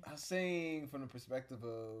was me. I was saying from the perspective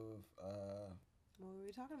of well, we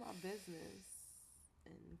were talking about business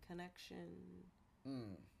and connection.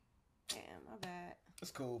 Yeah, my bad.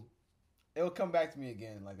 It's cool. It'll come back to me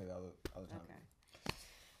again like the other time.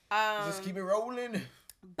 Okay. Just keep it rolling.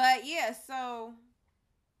 But yeah, so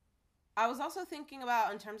I was also thinking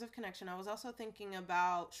about, in terms of connection, I was also thinking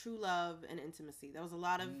about true love and intimacy. There was a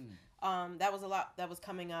lot of that was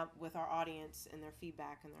coming up with our audience and their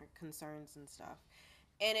feedback and their concerns and stuff.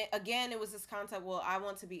 And it was this concept, well, I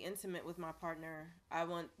want to be intimate with my partner.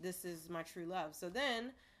 This is my true love. So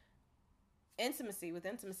then with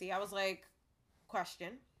intimacy, I was like,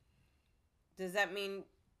 question, does that mean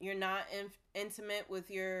you're not intimate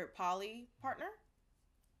with your poly partner?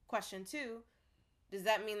 Question 2, does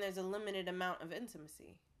that mean there's a limited amount of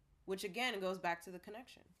intimacy? Which again goes back to the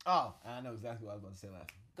connection. Oh, I know exactly what I was about to say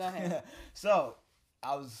last. Go ahead. So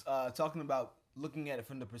I was talking about looking at it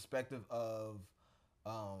from the perspective of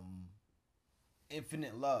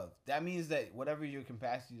infinite love. That means that whatever your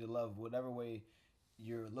capacity to love, whatever way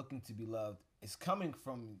you're looking to be loved, is coming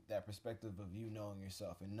from that perspective of you knowing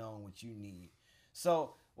yourself and knowing what you need.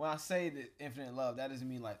 So when I say that infinite love, that doesn't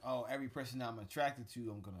mean like, oh, every person I'm attracted to,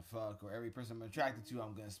 I'm going to fuck, or every person I'm attracted to,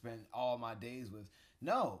 I'm going to spend all my days with.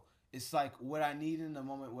 No, it's like what I need in the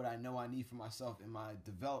moment, what I know I need for myself in my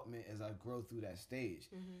development as I grow through that stage.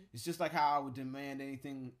 Mm-hmm. It's just like how I would demand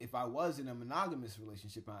anything if I was in a monogamous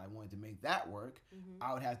relationship and I wanted to make that work. Mm-hmm.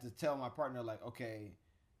 I would have to tell my partner like, okay,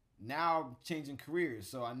 now changing careers.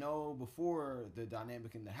 So I know before the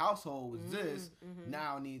dynamic in the household was this,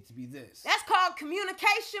 now it needs to be this. That's called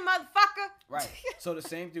communication, motherfucker. Right. So the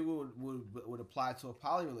same thing would apply to a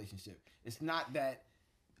poly relationship. It's not that,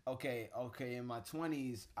 okay, in my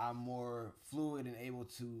 20s, I'm more fluid and able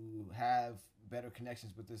to have better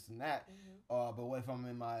connections with this and that. But what if I'm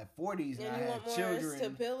in my 40s and I have more children?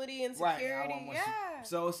 Stability and security. Right, I want more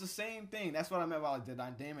so it's the same thing. That's what I meant about like, the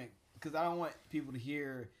dynamic. Because I don't want people to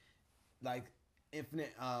hear like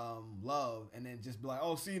infinite love and then just be like,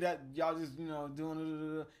 oh, see that y'all just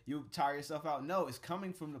doing you tire yourself out. No, it's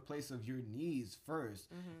coming from the place of your needs first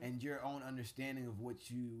and your own understanding of what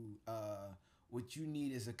you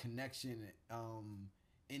need as a connection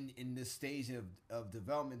in this stage of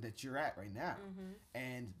development that you're at right now.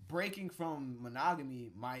 And breaking from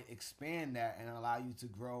monogamy might expand that and allow you to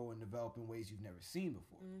grow and develop in ways you've never seen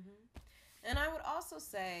before. And I would also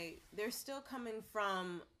say they're still coming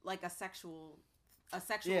from like a sexual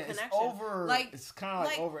connection. It's over. Like it's kind of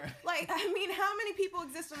like over. Like I mean, how many people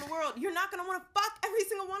exist in the world? You're not gonna want to fuck every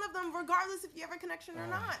single one of them, regardless if you have a connection or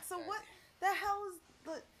not. So what the hell is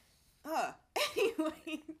the? Anyways,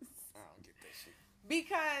 I don't get that shit.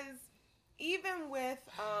 Because even with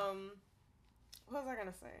what was I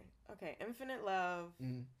gonna say? Okay, infinite love.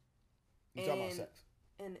 You talking about sex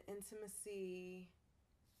and intimacy.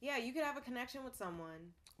 Yeah, you could have a connection with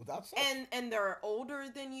someone without sex, and they're older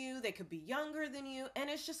than you. They could be younger than you, and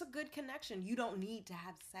it's just a good connection. You don't need to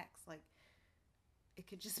have sex. Like, it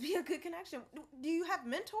could just be a good connection. Do you have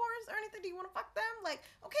mentors or anything? Do you want to fuck them? Like,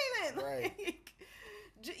 okay then. Right.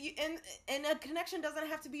 And a connection doesn't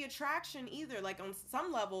have to be attraction either. Like on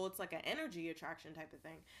some level, it's like an energy attraction type of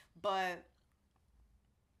thing. But.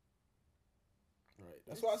 Right.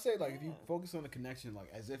 That's why I say, like, if you focus on the connection,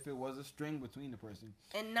 like, as if it was a string between the person.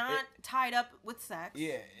 And not tied up with sex.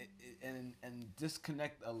 Yeah. And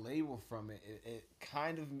disconnect a label from it. It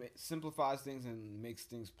kind of simplifies things and makes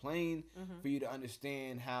things plain for you to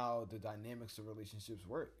understand how the dynamics of relationships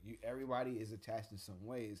work. Everybody is attached in some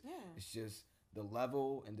ways. Yeah. It's just the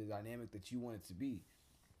level and the dynamic that you want it to be.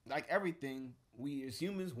 Like everything, we as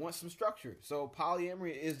humans want some structure. So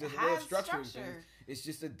polyamory is just a way of structuring things. It's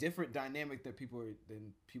just a different dynamic that people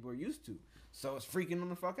are used to. So it's freaking them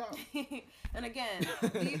the fuck out. And again,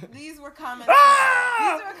 these were comments.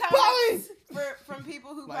 These were comments from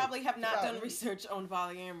people who probably have not done research on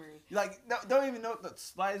polyamory. Like, don't even know the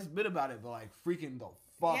slightest bit about it, but like freaking the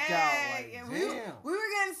fuck out. Like, damn. We were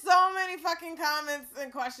getting so many fucking comments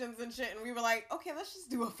and questions and shit, and we were like, okay, let's just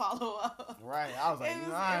do a follow up. Right. I was like,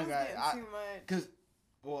 I ain't got too much. Because,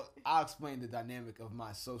 I'll explain the dynamic of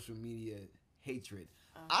my social media hatred.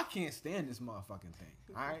 I can't stand this motherfucking thing.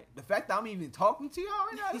 All right, the fact that I'm even talking to y'all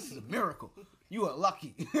right now, this is a miracle. You are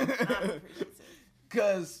lucky.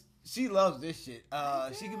 Because she loves this shit.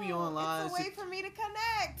 She can be online. It's a way for me to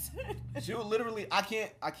connect. She'll literally. I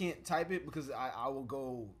can't type it because I will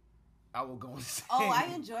go insane. Oh,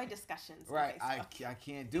 I enjoy discussions. Right. Okay, I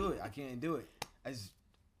can't do it.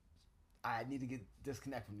 I need to get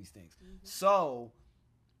disconnect from these things. So.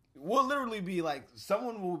 We'll literally be like,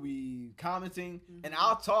 someone will be commenting, and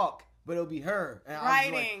I'll talk, but it'll be her. And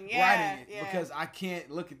writing it because I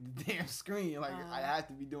can't look at the damn screen. Like, I have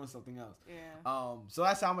to be doing something else. Yeah. So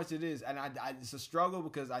that's how much it is. And it's a struggle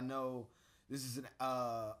because I know this is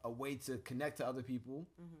a way to connect to other people,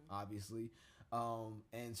 obviously,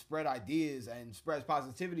 and spread ideas and spread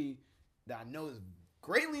positivity that I know is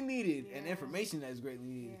greatly needed and information that is greatly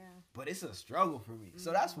needed. Yeah. But it's a struggle for me.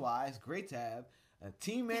 So that's why it's great to have a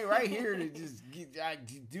teammate right here to just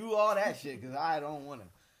do all that shit because I don't want to.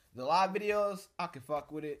 The live videos, I can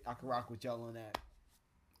fuck with it. I can rock with y'all on that.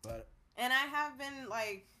 And I have been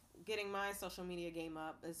like getting my social media game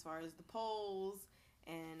up as far as the polls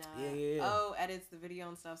and edits the video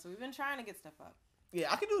and stuff. So we've been trying to get stuff up.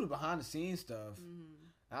 Yeah, I can do the behind the scenes stuff.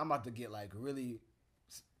 I'm about to get like really.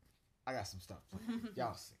 I got some stuff.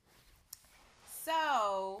 Y'all see.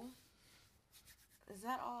 So is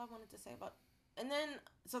that all I wanted to say about? And then,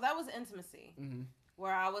 so that was intimacy,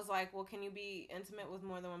 where I was like, well, can you be intimate with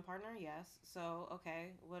more than one partner? Yes. So,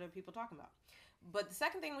 okay, what are people talking about? But the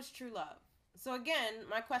second thing was true love. So again,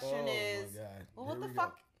 my question is, well, what the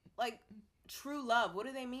fuck, like, true love, what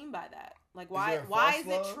do they mean by that? Like, why is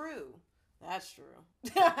it true? That's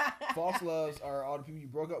true. False loves are all the people you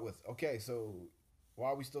broke up with. Okay, so why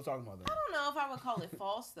are we still talking about that? I don't know if I would call it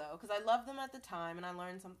false, though, because I loved them at the time, and I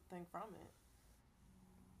learned something from it.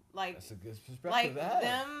 Like, that's a good perspective. Like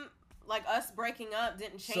them, like us breaking up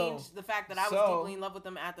didn't change the fact that I was deeply in love with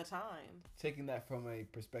them at the time. Taking that from a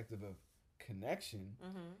perspective of connection,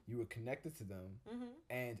 you were connected to them,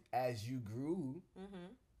 and as you grew,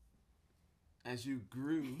 as you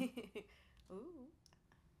grew, Ooh.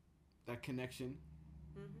 that connection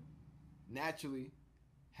naturally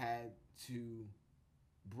had to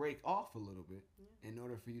break off a little bit in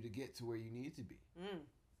order for you to get to where you need to be.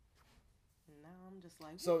 Now I'm just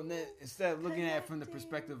like, so then, instead of looking at it from the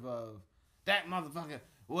perspective of that motherfucker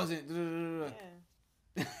wasn't,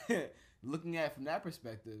 looking at it from that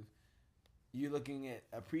perspective, you're looking at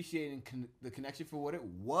appreciating the connection for what it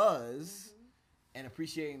was, and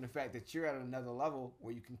appreciating the fact that you're at another level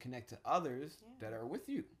where you can connect to others that are with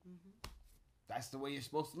you. That's the way you're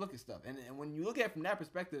supposed to look at stuff. And when you look at it from that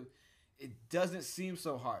perspective, it doesn't seem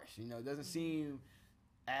so harsh. You know, it doesn't seem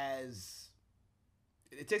as...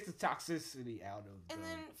 It takes the toxicity out of the And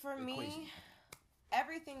then for equation. me,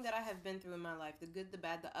 everything that I have been through in my life, the good, the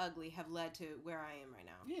bad, the ugly, have led to where I am right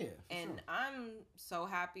now. Yeah, and sure. I'm so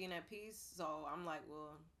happy and at peace. So I'm like,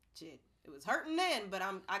 well, shit, it was hurting then, but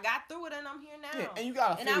I got through it and I'm here now. Yeah, and you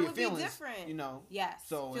gotta feel your feelings, be different. you know. Yes.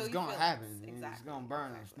 So it's gonna happen. Exactly. It's gonna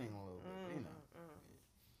burn this thing a little bit, you know.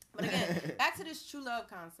 But again, back to this true love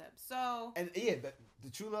concept. So and yeah, the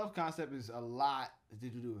true love concept is a lot to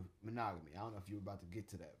do with monogamy. I don't know if you were about to get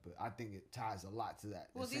to that, but I think it ties a lot to that.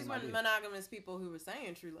 Well, these were monogamous people who were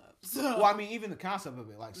saying true love. So. Well, I mean, even the concept of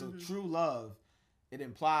it, like, so true love, it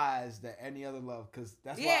implies that any other love, because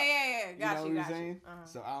that's why. Yeah. Got you know what I'm saying?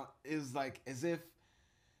 So it was like as if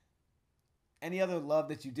any other love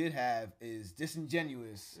that you did have is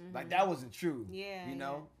disingenuous. Like, that wasn't true. Yeah. You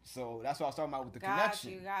know? Yeah. So that's what I was talking about with the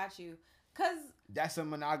connection. Got you. Because that's a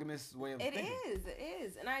monogamous way of thinking. It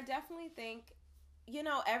is. And I definitely think, you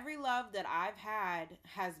know, every love that I've had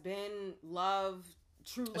has been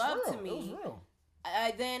true love to me. It was real.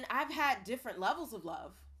 Then I've had different levels of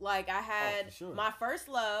love. Like, I had my first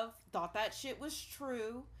love, thought that shit was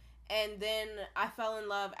true. And then I fell in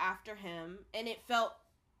love after him. And it felt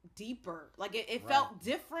deeper. Like, it felt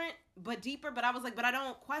different but deeper, but I was like, but I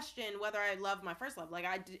don't question whether I love my first love. Like,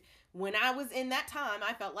 I did, when I was in that time,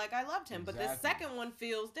 I felt like I loved him. Exactly. But the second one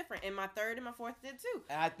feels different, and my third and my fourth did too.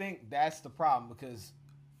 And I think that's the problem, because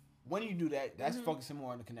when you do that, that's focusing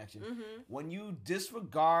more on the connection. When you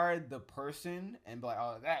disregard the person and be like,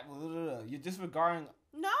 oh, you're disregarding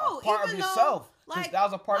a part of yourself. Like, that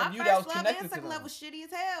was a part of you that was connected to them. My first love was shitty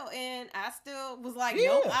as hell, and I still was like,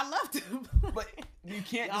 nope, I loved him. But you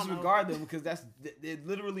can't disregard them, because it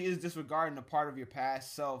literally is disregarding a part of your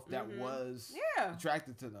past self that was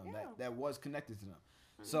attracted to them, that was connected to them.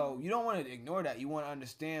 So you don't want to ignore that. You want to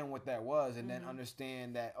understand what that was, and then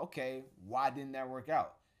understand that, okay, why didn't that work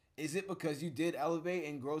out? Is it because you did elevate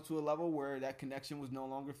and grow to a level where that connection was no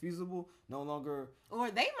longer feasible, no longer...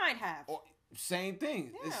 Or they might have. Same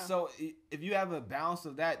thing. Yeah. So if you have a balance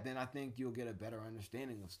of that, then I think you'll get a better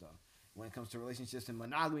understanding of stuff when it comes to relationships in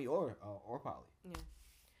monogamy or poly. Yeah.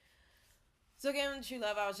 So again, true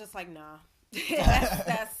love, I was just like, nah.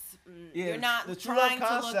 You're not trying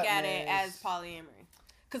to look at it as polyamory.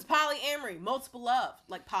 Because polyamory, multiple love,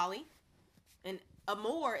 like poly, and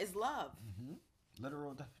amor is love.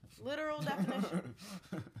 Literal definition.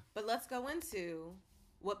 But let's go into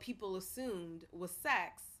what people assumed was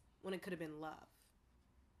sex when it could have been love.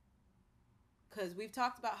 Because we've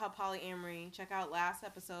talked about how polyamory, check out last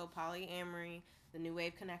episode, polyamory, the new way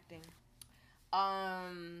of connecting.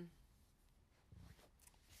 Can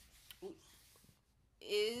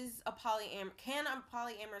a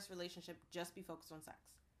polyamorous relationship just be focused on sex?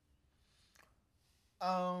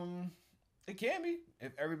 It can be.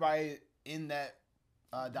 If everybody in that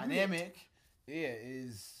dynamic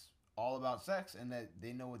is all about sex and that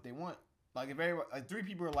they know what they want. Like, if everybody, like, three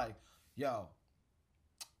people are like, yo,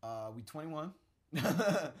 we 21,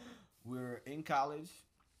 we're in college,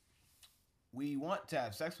 we want to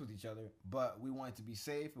have sex with each other, but we want it to be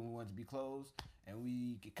safe and we want it to be closed, and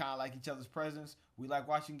we kind of like each other's presence. We like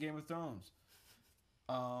watching Game of Thrones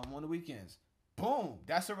on the weekends. Boom,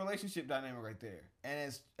 that's a relationship dynamic right there.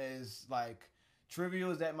 And as like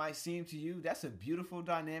trivial as that might seem to you, that's a beautiful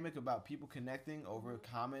dynamic about people connecting over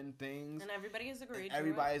common things. And everybody has agreed to it.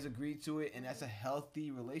 Everybody has agreed to it, and that's a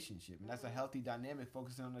healthy relationship. And that's a healthy dynamic,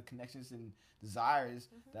 focusing on the connections and desires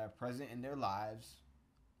that are present in their lives,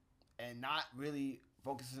 and not really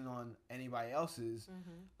focusing on anybody else's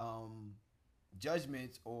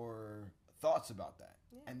judgments or thoughts about that.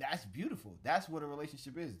 Yeah. And that's beautiful. That's what a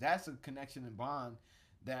relationship is. That's a connection and bond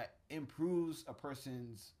that improves a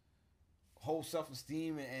person's whole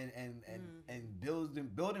self-esteem and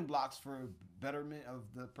building blocks for betterment of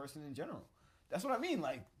the person in general. That's what I mean.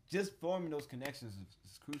 Like, just forming those connections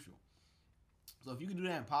is crucial. So if you can do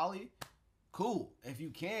that in poly, cool. If you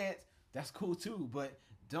can't, that's cool too. But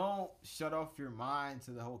don't shut off your mind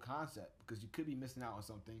to the whole concept, because you could be missing out on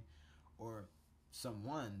something, or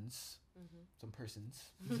someone's, Mm-hmm. some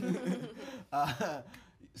persons.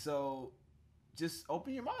 So just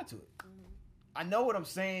open your mind to it. Mm-hmm. I know what I'm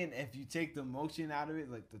saying. If you take the emotion out of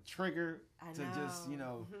it, like the trigger to just, you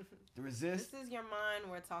know, to resist. This is your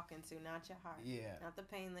mind we're talking to, not your heart. Yeah. Not the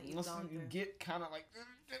pain that you've Listen, gone you through. get kind of like,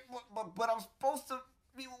 but I'm supposed to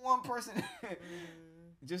be with one person.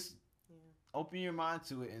 Just open your mind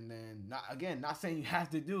to it, and then not saying you have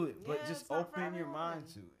to do it, but just open your mind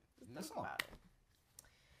to it. And that's all. About it.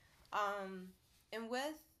 And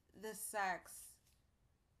with the sex,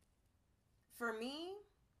 for me,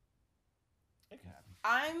 It can happen.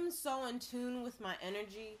 I'm so in tune with my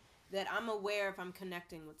energy that I'm aware if I'm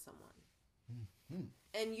connecting with someone. Mm-hmm.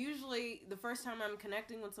 And usually, the first time I'm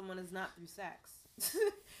connecting with someone is not through sex.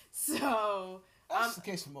 So that's the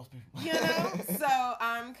case for most people. You know, so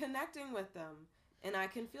I'm connecting with them, and I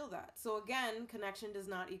can feel that. So again, connection does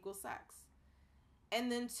not equal sex.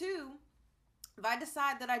 And then 2, if I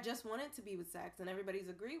decide that I just want it to be with sex, and everybody's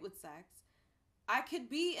agreed with sex, I could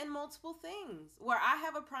be in multiple things where I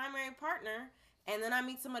have a primary partner, and then I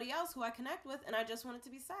meet somebody else who I connect with, and I just want it to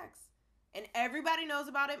be sex. And everybody knows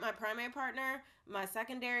about it, my primary partner, my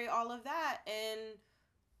secondary, all of that, and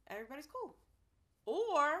everybody's cool.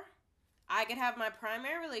 Or I could have my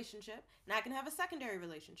primary relationship, and I can have a secondary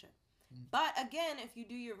relationship. But again, if you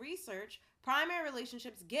do your research, primary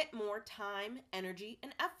relationships get more time, energy,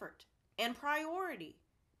 and effort, and priority.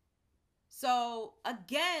 So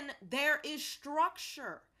again, there is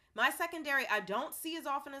structure. My secondary, I don't see as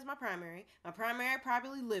often as my primary. My primary, I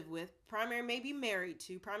probably live with. Primary may be married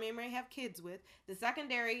to. Primary may have kids with. The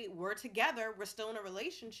secondary, we're together. We're still in a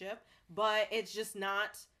relationship. But it's just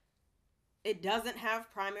not, it doesn't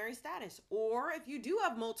have primary status. Or if you do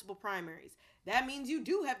have multiple primaries, that means you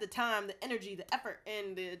do have the time, the energy, the effort,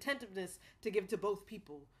 and the attentiveness to give to both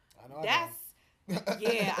people. I know.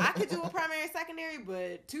 Yeah, I could do a primary, secondary,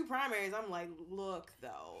 but 2 primaries, I'm like, look,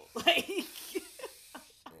 though. Like,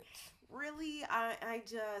 really? I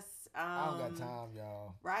just... I don't got time,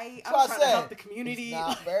 y'all. Right? So I'm trying to help the community. It's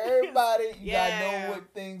not for everybody. You Yeah. gotta know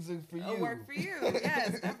what things are for you. It'll work for you.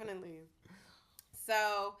 Yes, definitely.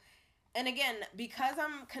 So, and again, because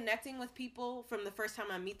I'm connecting with people from the first time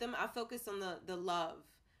I meet them, I focus on the love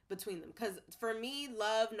between them. Because for me,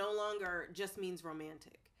 love no longer just means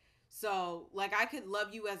romantic. So, like, I could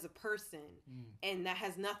love you as a person, and that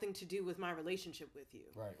has nothing to do with my relationship with you.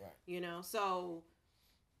 Right. You know? So,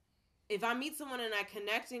 if I meet someone and I'm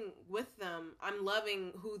connecting with them, I'm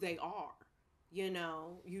loving who they are, you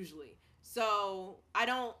know, usually. So,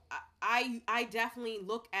 I definitely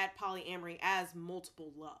look at polyamory as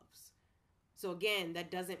multiple loves. So, again,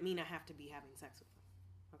 that doesn't mean I have to be having sex with them,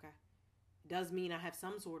 okay? It does mean I have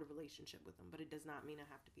some sort of relationship with them, but it does not mean I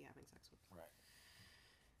have to be having sex with them. Right.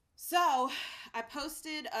 So, I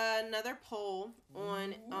posted another poll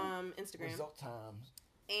on Instagram. Result times.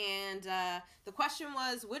 And the question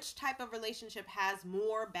was, which type of relationship has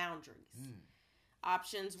more boundaries?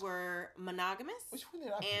 Options were monogamous Which one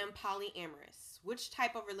did I pick? and polyamorous. Which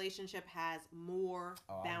type of relationship has more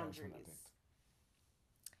boundaries?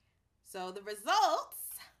 So the results,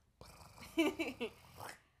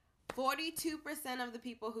 42% of the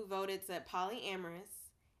people who voted said polyamorous,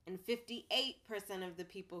 and 58% of the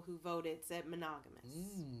people who voted said monogamous.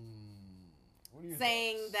 What are your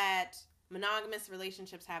saying thoughts? that monogamous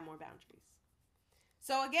relationships have more boundaries.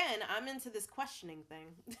 So again, I'm into this questioning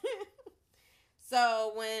thing.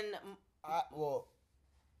 So when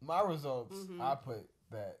my results, I put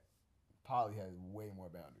that poly has way more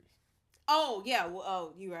boundaries. Oh yeah,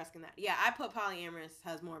 you were asking that. Yeah, I put polyamorous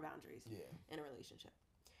has more boundaries in a relationship.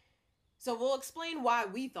 So we'll explain why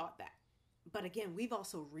we thought that. But again, we've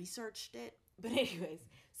also researched it. But anyways,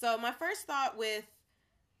 so my first thought with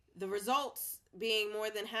the results being more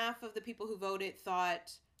than half of the people who voted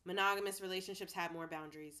thought monogamous relationships had more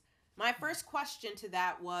boundaries. My first question to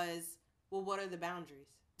that was, well, what are the boundaries?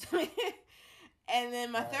 And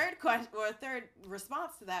then my third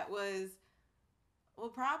response to that was, well,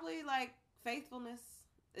 probably like faithfulness.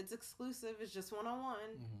 It's exclusive. It's just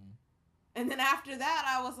one-on-one. And then after that,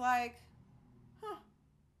 I was like,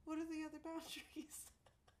 what are the other boundaries?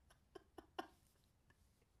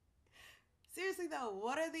 Seriously though,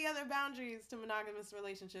 what are the other boundaries to monogamous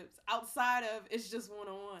relationships outside of it's just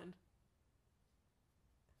one-on-one?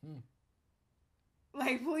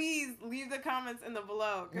 Like, please leave the comments in the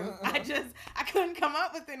below, because I couldn't come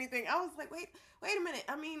up with anything. I was like, wait a minute.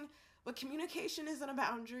 I mean, but communication isn't a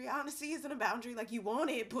boundary. Honesty isn't a boundary. Like, you want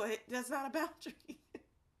it, but that's not a boundary.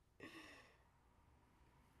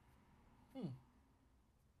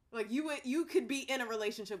 Like, you could be in a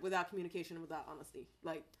relationship without communication and without honesty.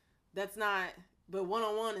 Like, that's not But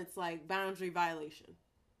one-on-one, it's like boundary violation.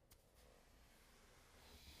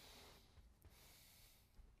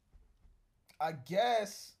 I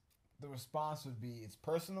guess the response would be it's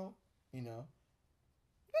personal, you know.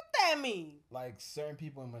 What that mean? Like certain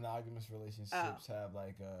people in monogamous relationships have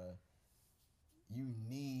like you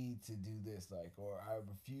need to do this, like, or I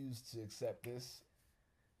refuse to accept this.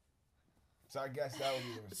 So I guess that would be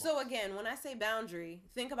the response. So again, when I say boundary,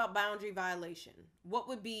 think about boundary violation. What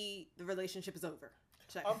would be the relationship is over?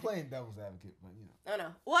 Check. I'm playing devil's advocate, but you know. Oh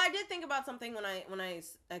no. Well, I did think about something when I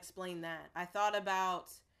explained that. I thought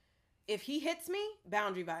about if he hits me,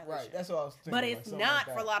 boundary violation. Right, that's what I was thinking. But it's not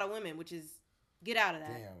for a lot of women, which is get out of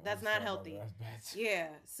that. Damn, that's not healthy. That's bad. Yeah.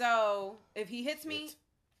 So if he hits me,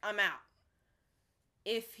 I'm out.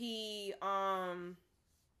 If he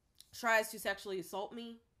tries to sexually assault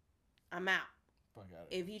me, I'm out. Fuck out of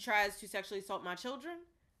If he tries to sexually assault my children,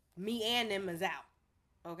 me and them is out.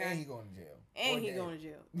 Okay. And he going to jail. And he going to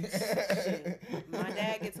jail. Shit. My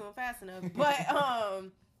dad gets to him fast enough.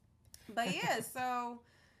 But yeah, so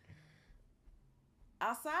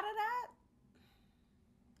outside of that,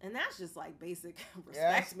 and that's just like basic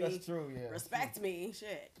respect me. That's true, yeah. Respect me,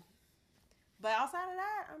 shit. But outside of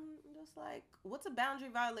that, I'm just like, what's a boundary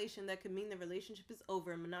violation that could mean the relationship is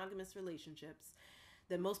over in monogamous relationships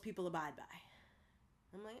that most people abide by?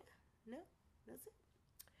 I'm like, no, that's it.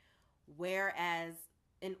 Whereas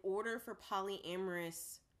in order for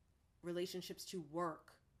polyamorous relationships to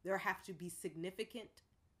work, there have to be significant,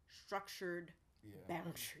 structured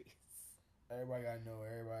boundaries. Everybody gotta know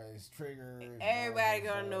everybody's triggers. Everybody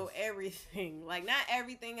gotta know everything. Like, not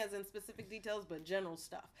everything as in specific details, but general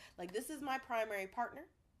stuff. Like, this is my primary partner.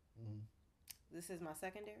 Mm-hmm. This is my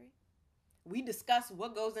secondary. We discuss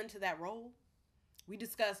what goes into that role. We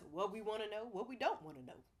discuss what we want to know, what we don't want to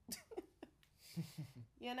know.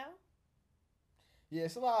 You know? Yeah,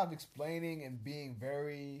 it's a lot of explaining and being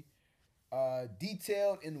very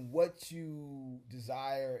detailed in what you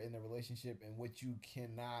desire in a relationship and what you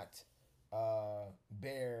cannot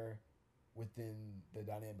bear within the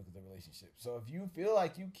dynamic of the relationship. So if you feel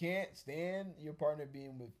like you can't stand your partner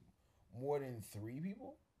being with more than 3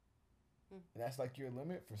 people, and that's like your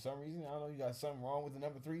limit for some reason, I don't know, you got something wrong with the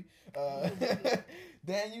number 3,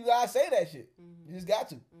 then you gotta say that shit. Mm-hmm. You just got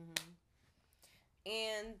to. Mm-hmm.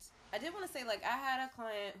 And I did want to say, like, I had a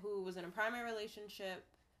client who was in a primary relationship,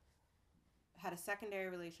 had a secondary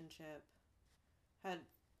relationship, had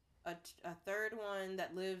a third one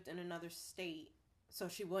that lived in another state, so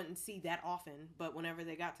she wouldn't see that often, but whenever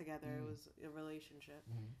they got together, it was a relationship.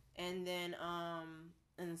 And then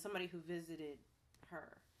somebody who visited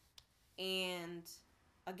her. And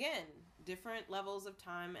again, different levels of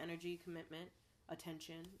time, energy, commitment,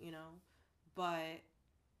 attention, you know, but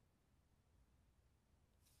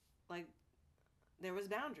like there was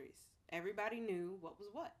boundaries. Everybody knew what was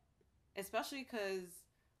what, especially because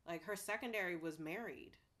like her secondary was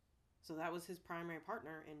married. So that was his primary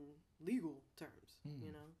partner in legal terms,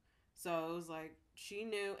 you know? So it was like, she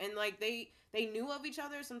knew, and like they knew of each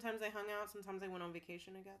other. Sometimes they hung out, sometimes they went on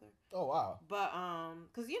vacation together. Oh, wow. But,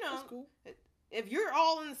 cause you know, that's cool. If you're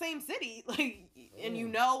all in the same city, like, and you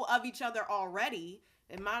know of each other already,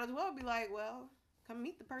 it might as well be like, well, come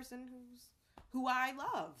meet the person who I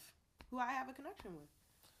love, who I have a connection with.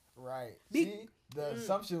 Right. See, the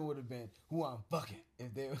assumption would have been who I'm fucking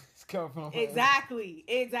if they was coming from. Exactly.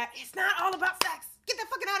 It's not all about sex. Get that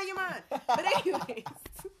fucking out of your mind. But anyways.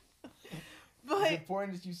 It's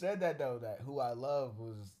important that you said that though. That who I love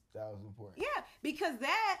was important. Yeah, because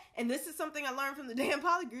that, and this is something I learned from the damn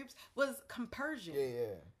poly groups, was compersion.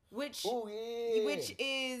 Yeah. Which Which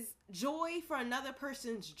is joy for another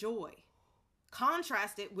person's joy,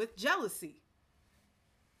 contrasted with jealousy.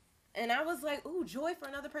 And I was like, ooh, joy for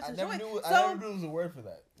another person's joy. I never knew there was a word for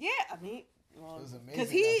that. Yeah, I mean, because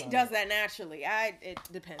he does that naturally. It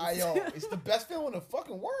depends. It's the best feeling in the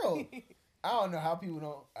fucking world. I don't know how people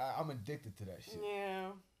don't. I'm addicted to that shit.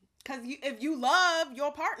 Yeah. Because if you love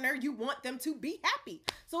your partner, you want them to be happy.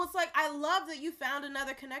 So it's like, I love that you found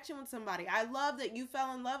another connection with somebody. I love that you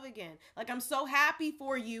fell in love again. Like, I'm so happy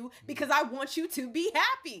for you because I want you to be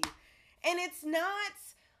happy. And it's not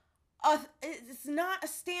a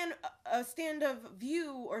stand of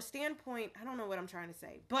view or standpoint. I don't know what I'm trying to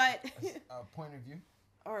say, but a point of view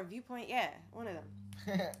or a viewpoint. Yeah, one of them.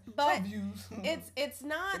 But some views. it's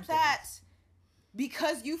not that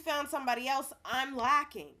because you found somebody else, I'm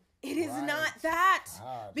lacking. It is not that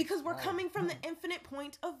because we're coming from the infinite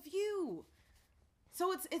point of view.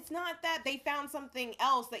 So it's not that they found something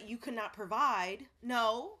else that you could not provide.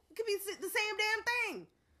 No, it could be the same damn thing.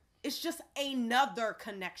 It's just another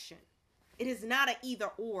connection. It is not an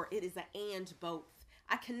either or. It is an and both.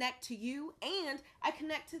 I connect to you and I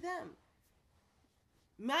connect to them.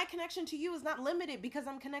 My connection to you is not limited because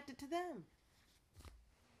I'm connected to them.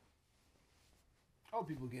 I hope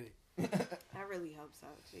people get it. I really hope so.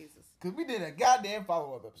 Jesus. Because we did a goddamn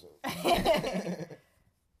follow-up episode.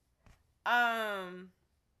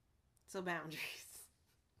 So boundaries.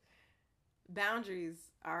 Boundaries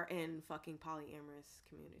are in fucking polyamorous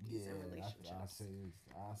communities and relationships.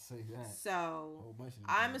 I say that. So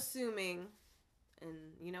I'm assuming, and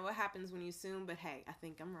you know what happens when you assume, but hey, I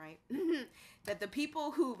think I'm right, that the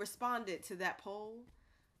people who responded to that poll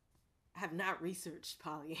have not researched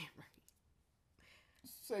polyamory.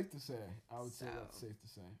 Safe to say. I would say that's safe to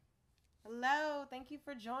say. Hello, thank you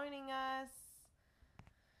for joining us.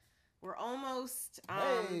 We're almost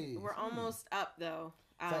almost up though.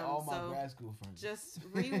 It's like all my grad school friends. Just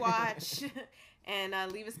rewatch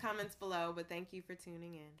and leave us comments below. But thank you for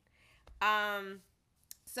tuning in.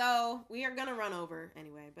 So we are gonna run over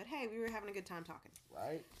anyway. But hey, we were having a good time talking.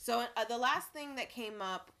 Right. So the last thing that came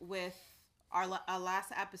up with our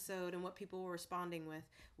last episode and what people were responding with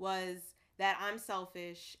was that I'm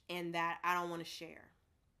selfish and that I don't want to share.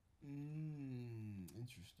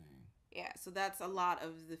 Interesting. Yeah, so that's a lot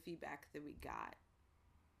of the feedback that we got.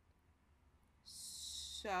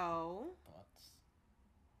 So,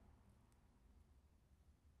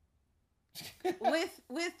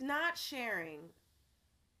 with not sharing,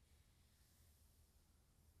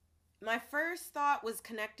 my first thought was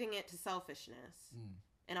connecting it to selfishness.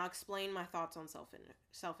 And I'll explain my thoughts on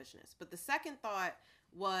selfishness. But the second thought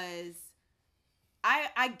was,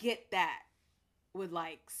 I get that with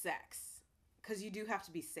like sex, because you do have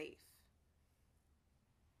to be safe.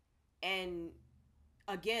 And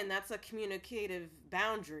again, that's a communicative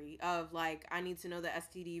boundary of like, I need to know the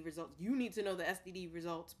STD results. You need to know the STD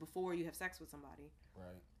results before you have sex with somebody.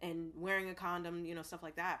 Right. And wearing a condom, stuff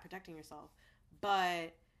like that, protecting yourself.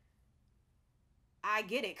 But I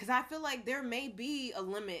get it, because I feel like there may be a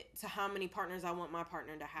limit to how many partners I want my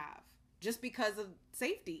partner to have, just because of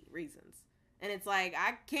safety reasons. And it's like,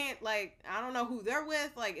 I can't, I don't know who they're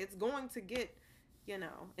with. Like, it's going to get,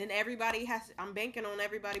 and everybody I'm banking on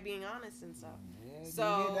everybody being honest and stuff.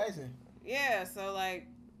 Yeah, so,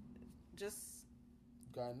 just. You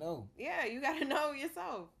gotta know. Yeah, you gotta know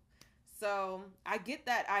yourself. So, I get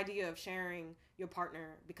that idea of sharing your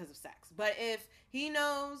partner because of sex. But if he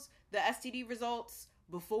knows the STD results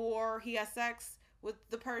before he has sex with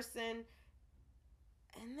the person,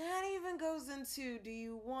 and that even goes into, do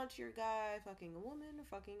you want your guy fucking a woman or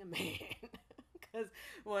fucking a man? Because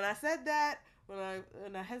when I said that,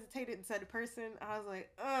 when I hesitated and said a person, I was like,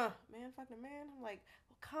 man, fucking a man. I'm like,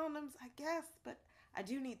 well, condoms, I guess, but I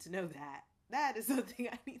do need to know that. That is something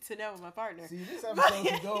I need to know with my partner. See, this episode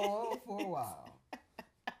could go on for a while.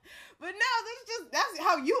 But no, that's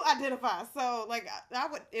how you identify. So, I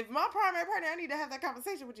would, if my primary partner, I need to have that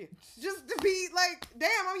conversation with you. Just to be like,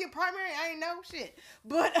 damn, I'm your primary, I ain't know shit.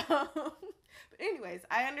 But anyways,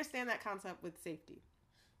 I understand that concept with safety.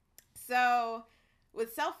 So,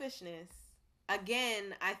 with selfishness,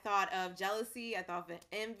 again, I thought of jealousy, I thought of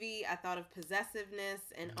envy, I thought of possessiveness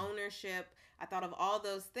and ownership. I thought of all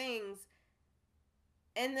those things.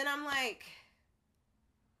 And then I'm like,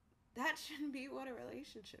 that shouldn't be what a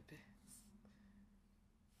relationship is.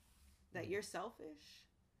 That you're selfish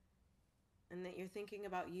and that you're thinking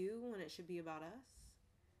about you when it should be about us.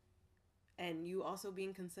 And you also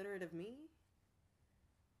being considerate of me.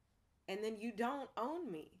 And then you don't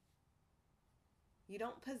own me. You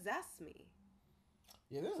don't possess me.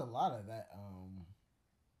 Yeah, there's a lot of that.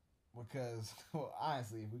 Because, well,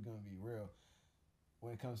 honestly, if we're going to be real,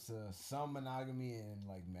 when it comes to some monogamy and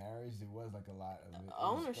marriage, there was a lot of it.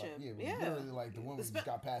 Ownership. It was literally the woman just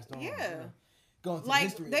got passed on. Yeah. Going to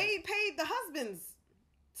history. They paid the husbands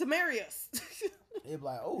to marry us. They'd be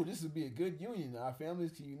like, oh, this would be a good union. Our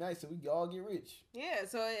families can unite so we can all get rich. Yeah,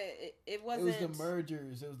 so it wasn't. It was the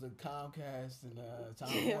mergers. It was the Comcast and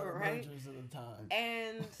Time Warner mergers of the time.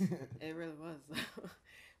 And it really was.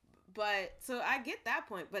 But, so I get that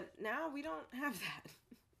point. But now we don't have that.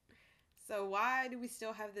 So why do we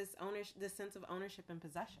still have this sense of ownership and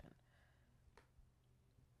possession?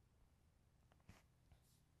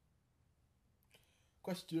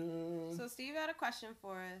 Question. So Steve had a question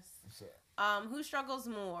for us. What's up? Who struggles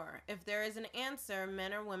more? If there is an answer,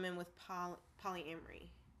 men or women with polyamory?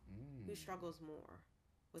 Who struggles more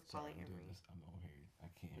with polyamory? I'm over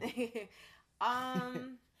here. I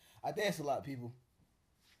can't. I dance a lot, people.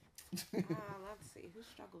 Let's see. Who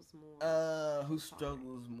struggles more? Who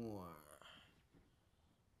struggles more?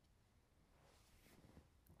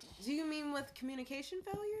 Do you mean with communication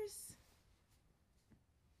failures?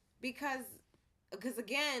 Because because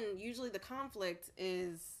again, usually the conflict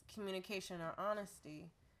is communication or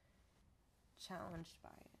honesty. Challenged by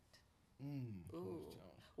it. Ooh.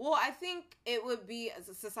 Well, I think it would be, as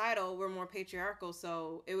a societal, we're more patriarchal,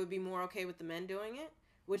 so it would be more okay with the men doing it,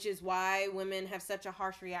 which is why women have such a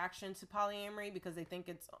harsh reaction to polyamory, because they think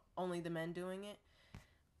it's only the men doing it.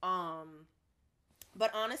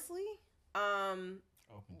 But honestly, open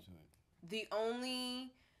to it. The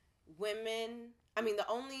only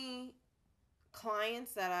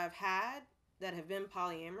clients that I've had that have been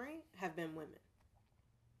polyamory have been women.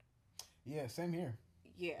 Yeah, same here.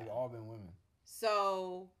 Yeah. They've all been women.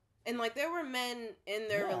 So, and like there were men in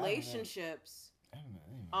their relationships.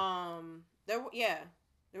 There were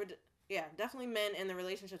definitely men in the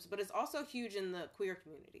relationships, but it's also huge in the queer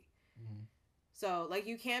community. Mm-hmm. So, like,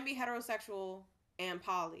 you can be heterosexual and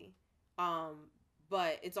poly,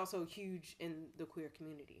 but it's also huge in the queer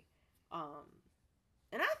community.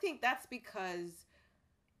 And I think that's because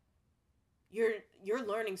you're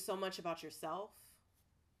learning so much about yourself,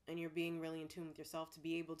 and you're being really in tune with yourself to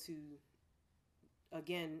be able to,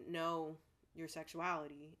 again, know your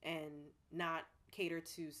sexuality and not cater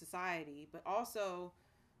to society, but also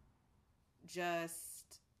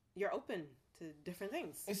just you're open to different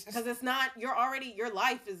things, because it's not, your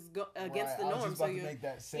life is against the norm. I was just about to make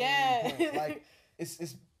that same point. Like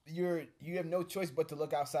you have no choice but to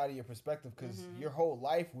look outside of your perspective, because your whole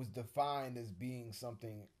life was defined as being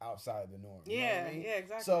something outside the norm. You know what I mean? Yeah,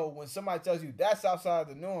 exactly. So when somebody tells you that's outside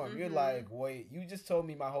the norm, you're like, wait, you just told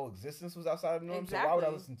me my whole existence was outside the norm. Exactly. So why would I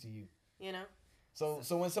listen to you? You know. So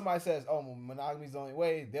when somebody says, "Oh, monogamy is the only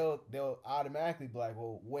way," they'll automatically be like,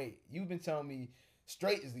 "Well, wait, you've been telling me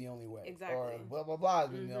straight is the only way, exactly, or blah blah blah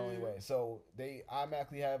is the only way." So they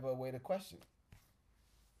automatically have a way to question.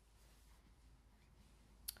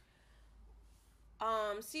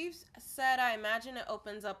 Steve said, "I imagine it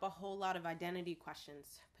opens up a whole lot of identity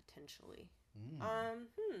questions potentially."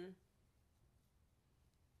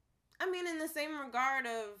 I mean, in the same regard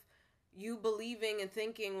of you believing and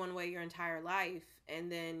thinking one way your entire life,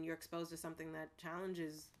 and then you're exposed to something that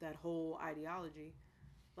challenges that whole ideology.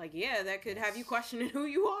 Like, yeah, that could have you questioning who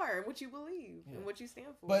you are and what you believe and what you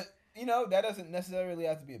stand for. But, that doesn't necessarily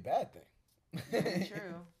have to be a bad thing. Very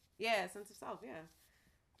true. Yeah, sense of self, yeah.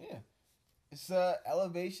 Yeah. It's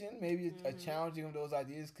elevation, maybe a challenging of those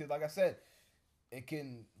ideas, because, like I said, it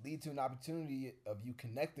can lead to an opportunity of you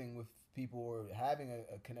connecting with people or having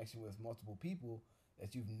a connection with multiple people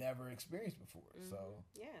that you've never experienced before. So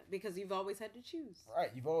yeah, because you've always had to choose.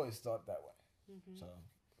 Right, you've always thought that way. So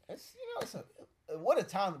it's what a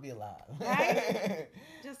time to be alive. Right?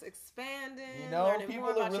 Just expanding.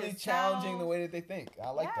 People are really challenging the way that they think. I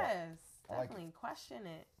like that. Yes, definitely. Like question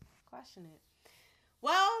it.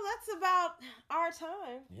 Well, that's about our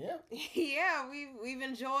time. Yeah. Yeah, we've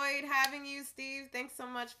enjoyed having you, Steve. Thanks so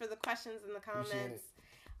much for the questions and the comments.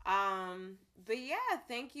 But yeah,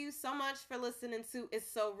 thank you so much for listening to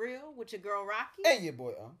It's So Real with your girl Rocky and your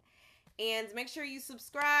boy And make sure you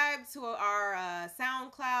subscribe to our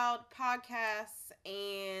SoundCloud podcasts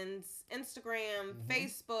and Instagram,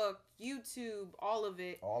 Facebook, YouTube, all of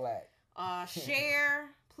it. All that. Share.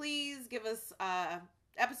 Please give us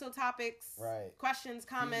episode topics, questions,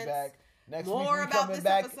 comments. Feedback. Next more week, about this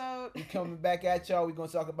episode. We're coming back at y'all. We're going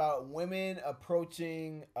to talk about women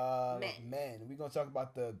approaching men. We're going to talk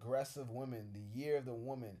about the aggressive women, the year of the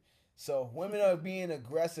woman. So if women are being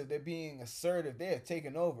aggressive, they're being assertive, they're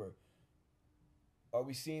taking over. Are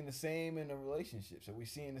we seeing the same in the relationships? Are we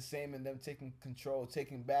seeing the same in them taking control,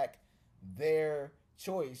 taking back their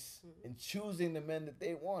choice and choosing the men that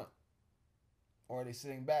they want? Or are they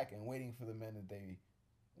sitting back and waiting for the men that they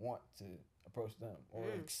want to approach them, or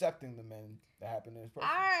accepting the men that happen to approach them?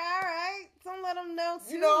 All right. Don't let them know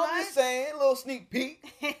too much. I'm just saying, a little sneak peek.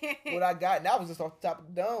 What I got, and that was just off the top of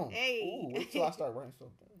the dome. Hey. Ooh, wait till I start running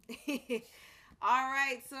something. All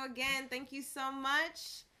right. So again, thank you so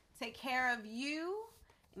much. Take care of you,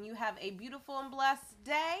 and you have a beautiful and blessed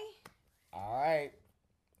day. All right.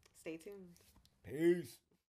 Stay tuned. Peace.